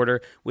first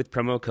order with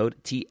promo code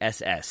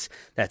TSS.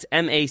 That's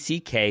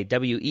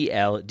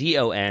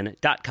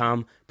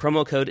MackWeldon.com,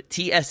 promo code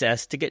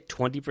TSS to get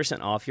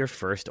 20% off your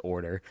first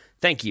order.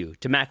 Thank you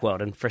to Mack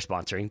Weldon for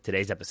sponsoring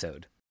today's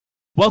episode.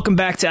 Welcome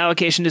back to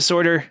Allocation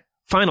Disorder.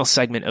 Final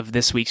segment of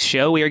this week's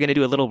show. We are going to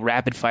do a little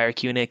rapid fire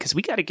Q&A because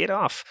we got to get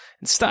off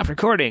and stop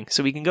recording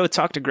so we can go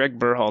talk to Greg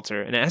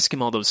Berhalter and ask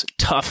him all those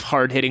tough,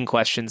 hard-hitting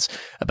questions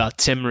about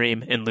Tim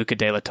Ream and Luca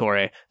De La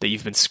Torre that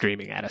you've been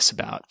screaming at us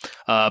about.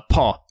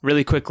 Paul,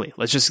 really quickly,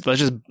 let's just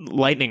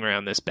lightning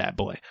round this bad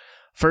boy.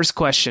 First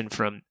question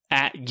from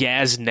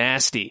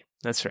 @YazNasty.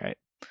 That's right.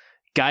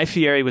 Guy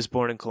Fieri was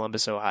born in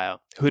Columbus, Ohio.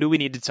 Who do we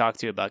need to talk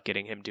to about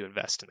getting him to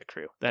invest in the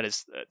Crew?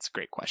 That's a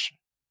great question.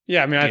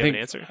 Yeah, I mean, I think,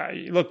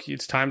 look,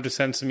 it's time to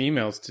send some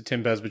emails to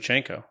Tim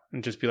Bezbatchenko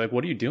and just be like,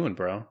 what are you doing,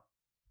 bro?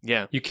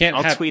 Yeah.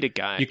 I'll tweet a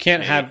guy. You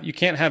can't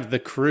have the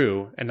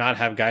Crew and not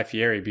have Guy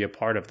Fieri be a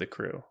part of the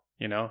Crew,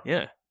 you know?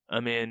 Yeah.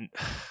 I mean,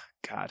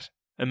 God,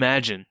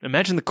 imagine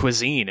the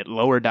cuisine at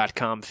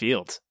lower.com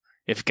field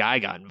if Guy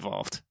got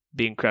involved.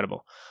 Be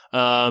incredible.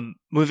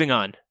 Moving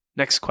on.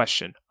 Next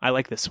question. I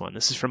like this one.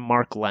 This is from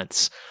Mark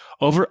Lentz.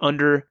 Over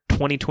under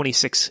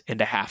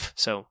 2026.5.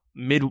 So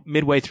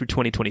midway through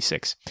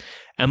 2026.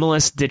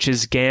 MLS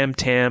ditches Gam,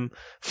 Tam,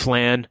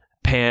 Flan,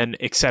 pan,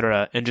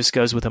 etc., and just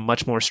goes with a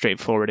much more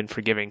straightforward and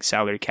forgiving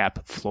salary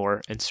cap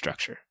floor and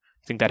structure.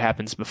 I think that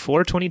happens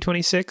before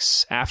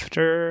 2026,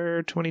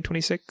 after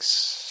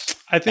 2026.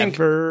 I think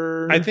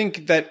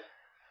that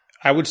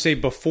I would say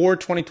before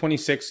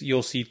 2026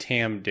 you'll see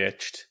TAM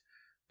ditched,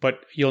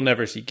 but you'll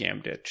never see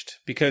GAM ditched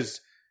because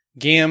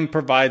GAM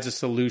provides a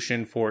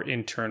solution for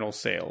internal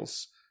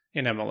sales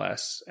in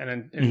MLS,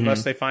 and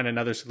unless they find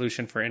another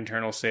solution for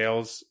internal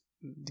sales,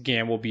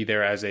 GAM will be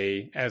there as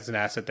an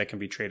asset that can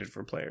be traded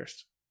for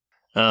players.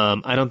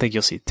 I don't think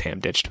you'll see TAM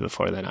ditched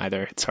before then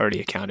either. It's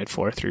already accounted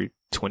for through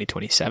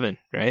 2027,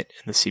 right,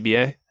 in the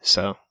CBA.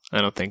 So I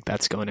don't think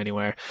that's going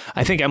anywhere.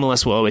 I think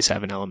MLS will always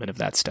have an element of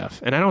that stuff.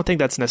 And I don't think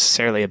that's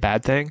necessarily a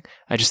bad thing.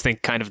 I just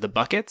think kind of the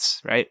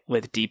buckets, right,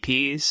 with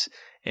DPs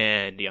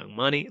and young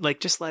money, like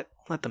just let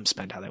them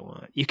spend how they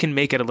want. You can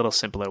make it a little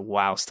simpler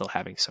while still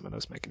having some of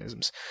those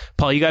mechanisms.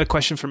 Paul, you got a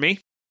question for me?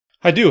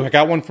 I do. I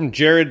got one from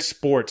Jared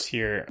Sports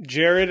here.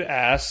 Jared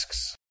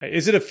asks,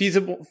 is it a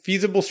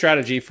feasible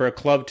strategy for a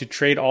club to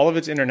trade all of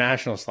its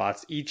international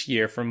slots each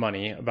year for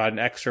money, about an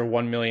extra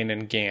 $1 million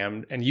in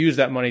GAM, and use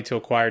that money to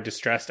acquire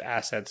distressed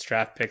assets,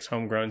 draft picks,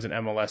 homegrowns, and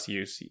MLS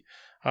use,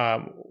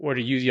 or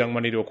to use young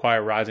money to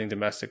acquire rising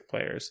domestic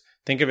players?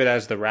 Think of it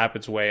as the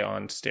Rapids way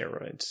on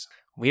steroids.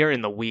 We are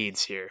in the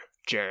weeds here,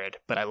 Jared,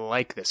 but I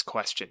like this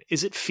question.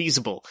 Is it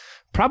feasible?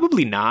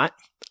 Probably not.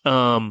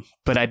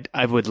 But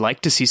I would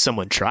like to see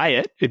someone try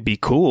it. It'd be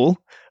cool.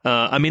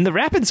 I mean, the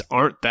Rapids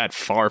aren't that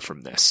far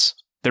from this.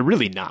 They're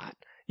really not.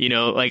 You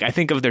know, like I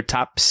think of their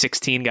top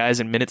 16 guys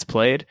in minutes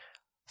played,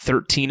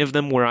 13 of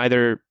them were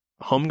either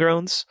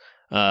homegrowns,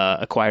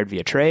 acquired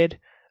via trade,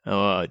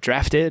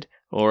 drafted,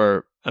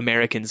 or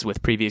Americans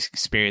with previous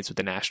experience with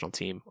the national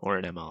team or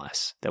in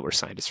MLS that were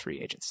signed as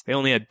free agents. They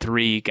only had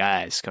 3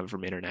 guys come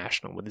from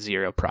international with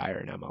 0 prior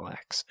in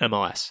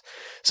MLS.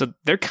 So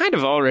they're kind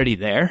of already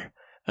there.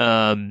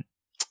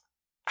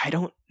 I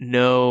don't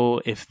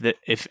know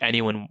if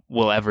anyone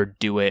will ever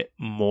do it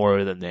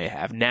more than they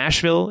have.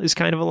 Nashville is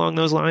kind of along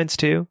those lines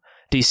too.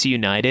 DC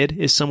United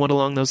is somewhat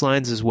along those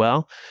lines as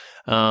well.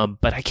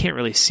 But I can't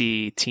really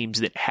see teams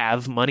that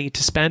have money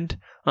to spend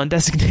on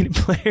designated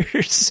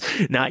players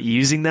not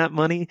using that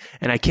money.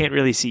 And I can't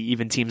really see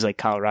even teams like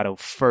Colorado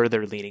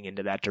further leaning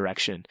into that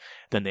direction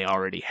than they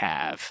already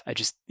have. I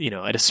just,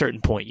 at a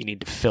certain point, you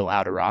need to fill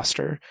out a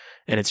roster,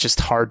 and it's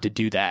just hard to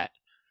do that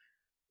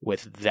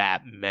with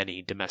that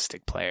many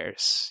domestic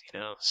players,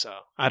 so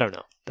I don't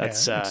know.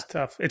 It's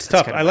tough. It's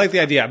tough. I like the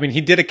idea. I mean,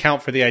 he did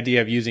account for the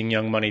idea of using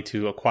young money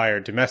to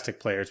acquire domestic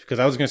players, because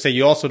I was going to say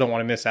you also don't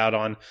want to miss out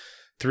on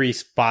 3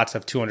 spots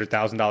of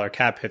 $200,000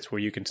 cap hits where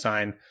you can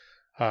sign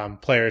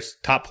top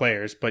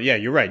players. But yeah,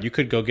 you're right. You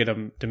could go get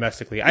them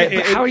domestically.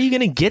 But how are you going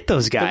to get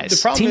those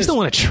guys? Teams don't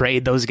want to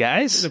trade those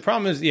guys. The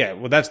problem is,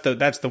 that's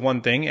the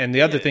one thing. And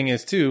the other thing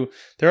is too,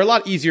 there are a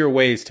lot easier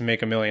ways to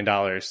make $1 million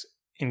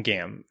in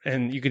GAM,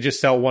 and you could just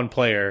sell one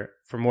player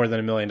for more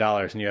than $1 million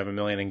and you have $1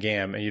 million in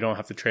GAM, and you don't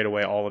have to trade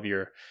away all of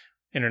your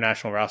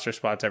international roster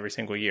spots every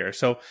single year.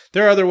 So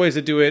there are other ways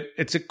to do it.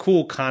 It's a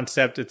cool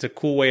concept. It's a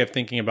cool way of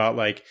thinking about,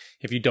 like,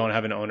 if you don't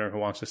have an owner who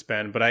wants to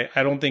spend, but I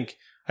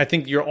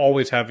think you'll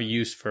always have a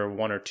use for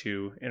 1 or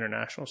 2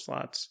 international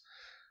slots.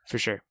 For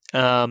sure.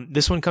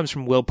 This one comes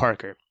from Will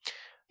Parker.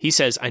 He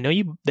says, I know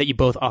that you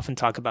both often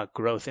talk about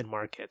growth in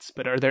markets,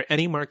 but are there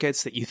any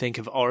markets that you think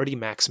have already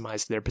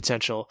maximized their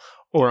potential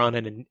or on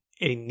a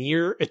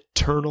near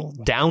eternal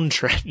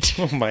downtrend?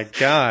 Oh my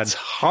God. It's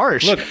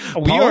harsh. Look,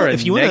 Paul,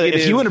 if you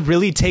want to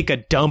really take a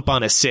dump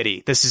on a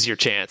city, this is your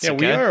chance. Yeah,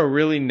 okay? We are a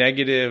really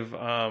negative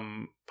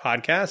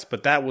podcast,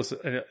 but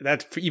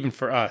that's even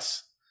for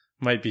us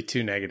might be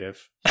too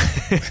negative.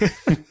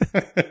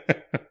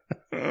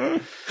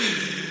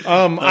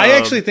 I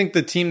actually think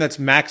the team that's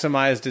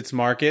maximized its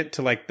market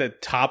to like the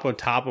top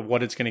of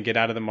what it's going to get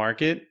out of the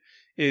market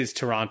is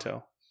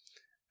Toronto.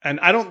 And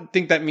I don't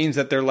think that means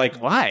that they're like,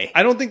 why?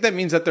 I don't think that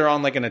means that they're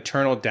on like an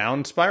eternal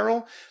down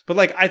spiral. But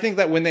like, I think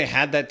that when they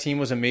had that team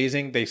was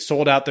amazing. They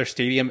sold out their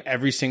stadium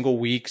every single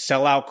week,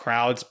 sell out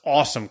crowds,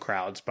 awesome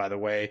crowds, by the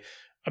way,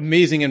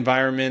 amazing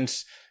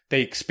environments.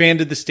 They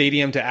expanded the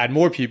stadium to add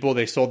more people.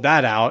 They sold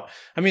that out.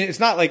 I mean, it's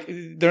not like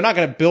they're not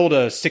going to build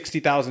a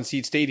 60,000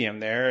 seat stadium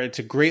there. It's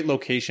a great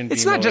location.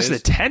 It's not just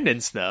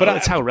attendance though. But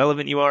it's how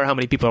relevant you are, how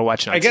many people are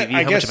watching on TV,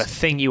 how much of a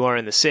thing you are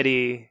in the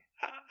city.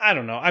 I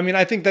don't know. I mean,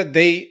 I think that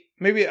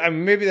maybe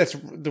that's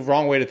the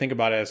wrong way to think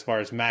about it as far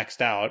as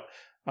maxed out.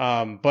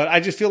 But I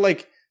just feel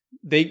like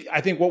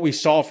I think what we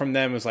saw from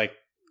them was like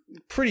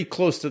pretty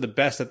close to the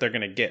best that they're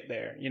going to get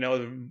there.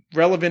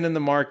 Relevant in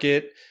the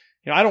market.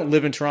 I don't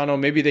live in Toronto.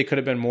 Maybe they could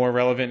have been more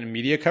relevant in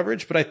media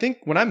coverage, but I think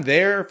when I'm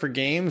there for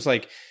games,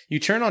 like you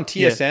turn on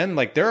TSN,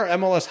 like there are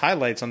MLS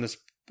highlights on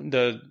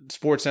the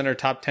SportsCenter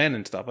top 10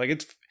 and stuff. Like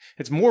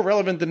it's more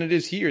relevant than it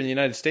is here in the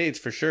United States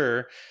for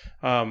sure.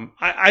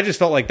 I just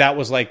felt like that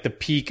was like the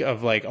peak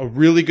of like a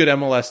really good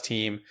MLS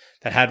team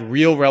that had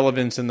real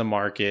relevance in the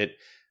market,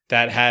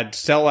 that had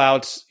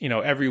sellouts,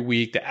 every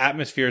week. The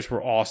atmospheres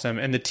were awesome,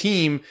 and the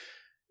team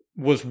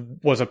was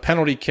a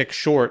penalty kick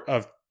short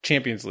of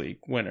Champions League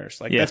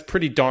winners. Like Yeah. that's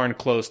pretty darn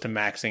close to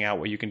maxing out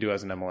what you can do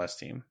as an MLS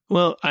team.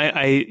 Well,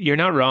 you're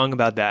not wrong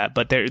about that,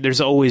 but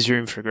there's always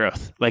room for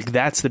growth. Like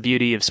that's the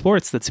beauty of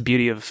sports. That's the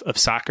beauty of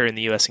soccer in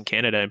the U.S. and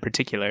Canada in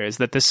particular. Is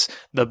that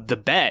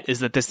the bet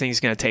is that this thing's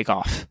going to take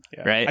off,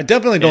 Yeah. right? I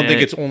definitely don't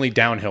think it's only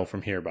downhill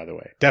from here. By the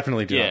way,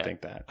 definitely do Yeah. not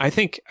think that. I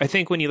think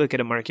when you look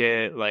at a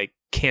market like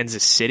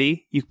Kansas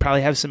City, you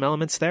probably have some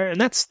elements there, and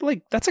that's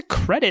a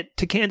credit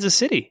to Kansas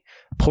City.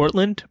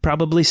 Portland,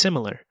 probably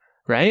similar,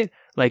 right?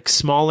 Like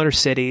smaller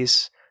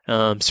cities,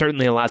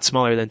 certainly a lot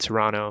smaller than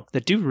Toronto,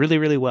 that do really,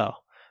 really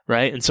well,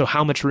 right? And so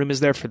how much room is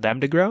there for them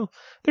to grow?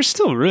 There's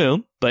still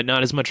room, but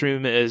not as much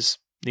room as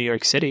New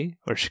York City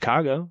or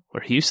Chicago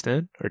or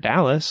Houston or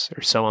Dallas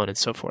or so on and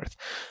so forth.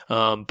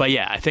 But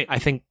yeah,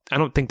 I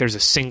don't think there's a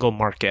single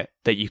market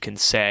that you can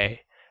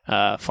say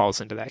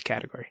falls into that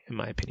category, in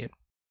my opinion.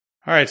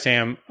 All right,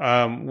 Sam.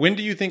 When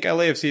do you think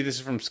LAFC, this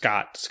is from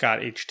Scott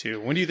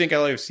H2, when do you think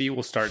LAFC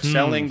will start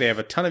selling? They have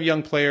a ton of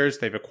young players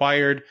they've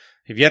acquired.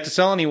 They've yet to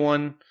sell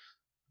anyone.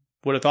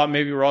 Would have thought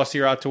maybe Rossi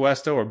or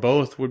Atuesta or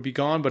both would be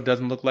gone, but it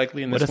doesn't look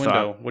likely in this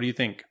window. What do you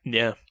think?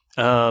 Yeah.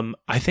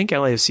 I think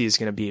LAFC is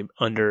going to be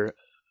under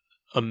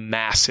a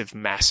massive,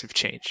 massive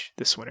change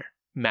this winter.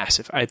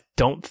 Massive. I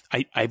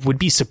would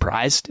be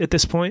surprised at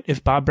this point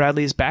if Bob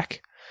Bradley is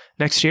back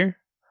next year.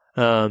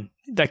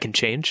 That can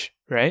change,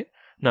 right?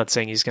 Not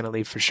saying he's going to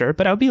leave for sure,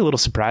 but I would be a little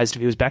surprised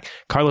if he was back.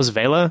 Carlos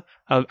Vela,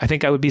 I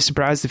think I would be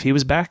surprised if he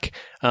was back.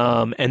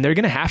 And they're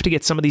going to have to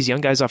get some of these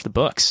young guys off the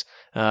books.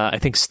 I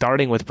think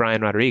starting with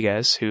Brian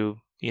Rodriguez, who,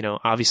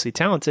 obviously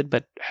talented,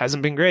 but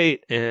hasn't been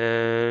great,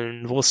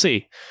 and we'll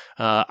see.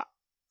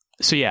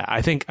 So yeah,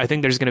 I think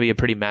there's going to be a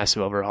pretty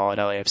massive overhaul at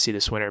LAFC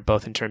this winter,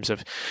 both in terms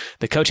of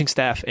the coaching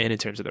staff and in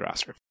terms of the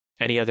roster.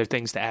 Any other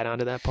things to add on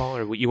to that, Paul,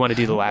 or you want to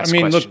do the last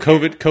question? Look,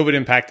 COVID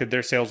impacted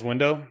their sales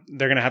window.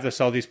 They're going to have to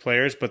sell these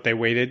players, but they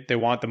waited. They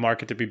want the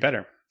market to be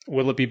better.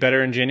 Will it be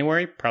better in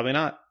January? Probably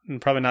not.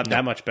 Probably not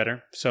that much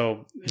better.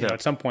 So,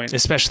 at some point,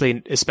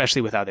 especially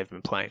with how they've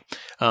been playing.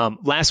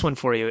 Last one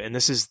for you, and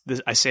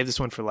I saved this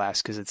one for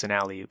last because it's an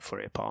alley-oop for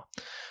you, Paul.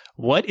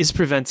 What is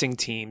preventing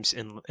teams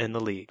in the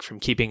league from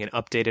keeping an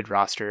updated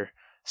roster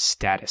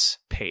status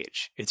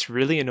page? It's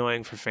really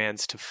annoying for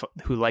fans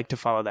who like to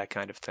follow that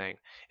kind of thing.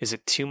 Is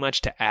it too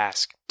much to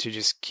ask to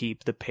just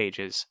keep the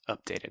pages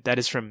updated? That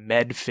is from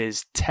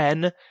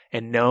MedFizz10,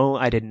 and no,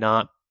 I did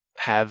not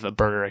have a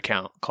burner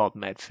account called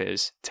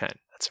MedFizz10.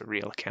 That's a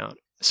real account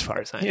as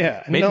far as I know.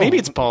 Yeah, maybe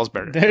it's Paul's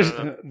burner.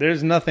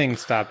 There's nothing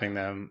stopping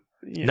them.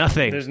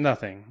 Nothing. There's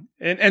nothing.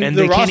 And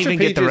the roster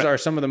pages are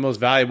some of the most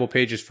valuable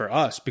pages for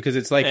us because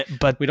it's like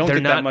but we don't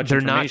get that much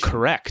information. They're not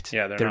correct.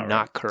 Yeah, they're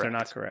not correct. correct. They're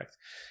not correct.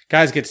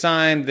 Guys get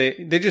signed.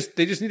 They just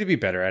need to be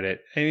better at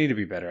it. They need to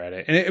be better at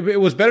it. And it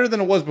was better than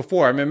it was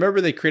before. I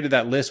remember they created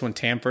that list when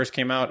TAM first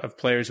came out of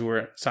players who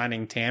were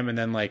signing TAM, and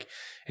then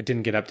it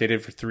didn't get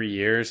updated for 3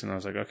 years. And I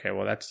was like, okay,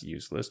 well, that's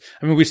useless.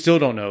 We still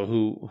don't know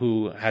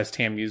who has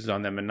TAM used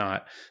on them and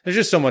not. There's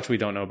just so much we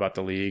don't know about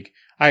the league.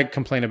 I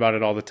complain about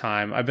it all the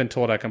time. I've been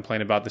told I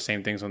complain about the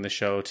same things on the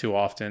show too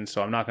often,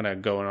 so I'm not going to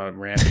go on a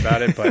rant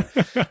about it. But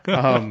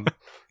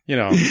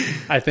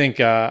I think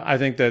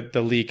that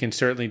the league can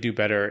certainly do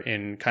better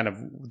in kind of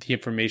the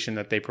information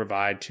that they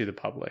provide to the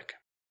public.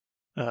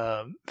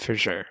 For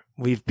sure.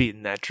 We've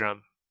beaten that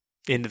drum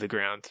into the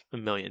ground a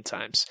million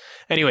times.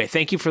 Anyway,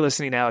 thank you for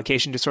listening to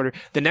Allocation Disorder.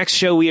 The next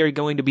show we are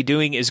going to be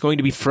doing is going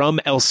to be from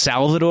El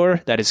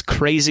Salvador. That is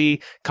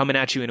crazy. Coming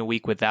at you in a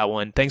week with that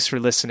one. Thanks for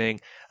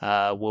listening.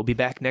 We'll be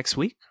back next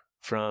week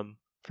from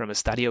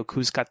Estadio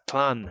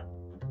Cuscatlan.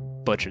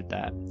 Butchered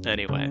that.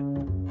 Anyway,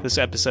 this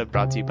episode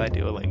brought to you by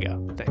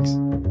Duolingo.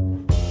 Thanks.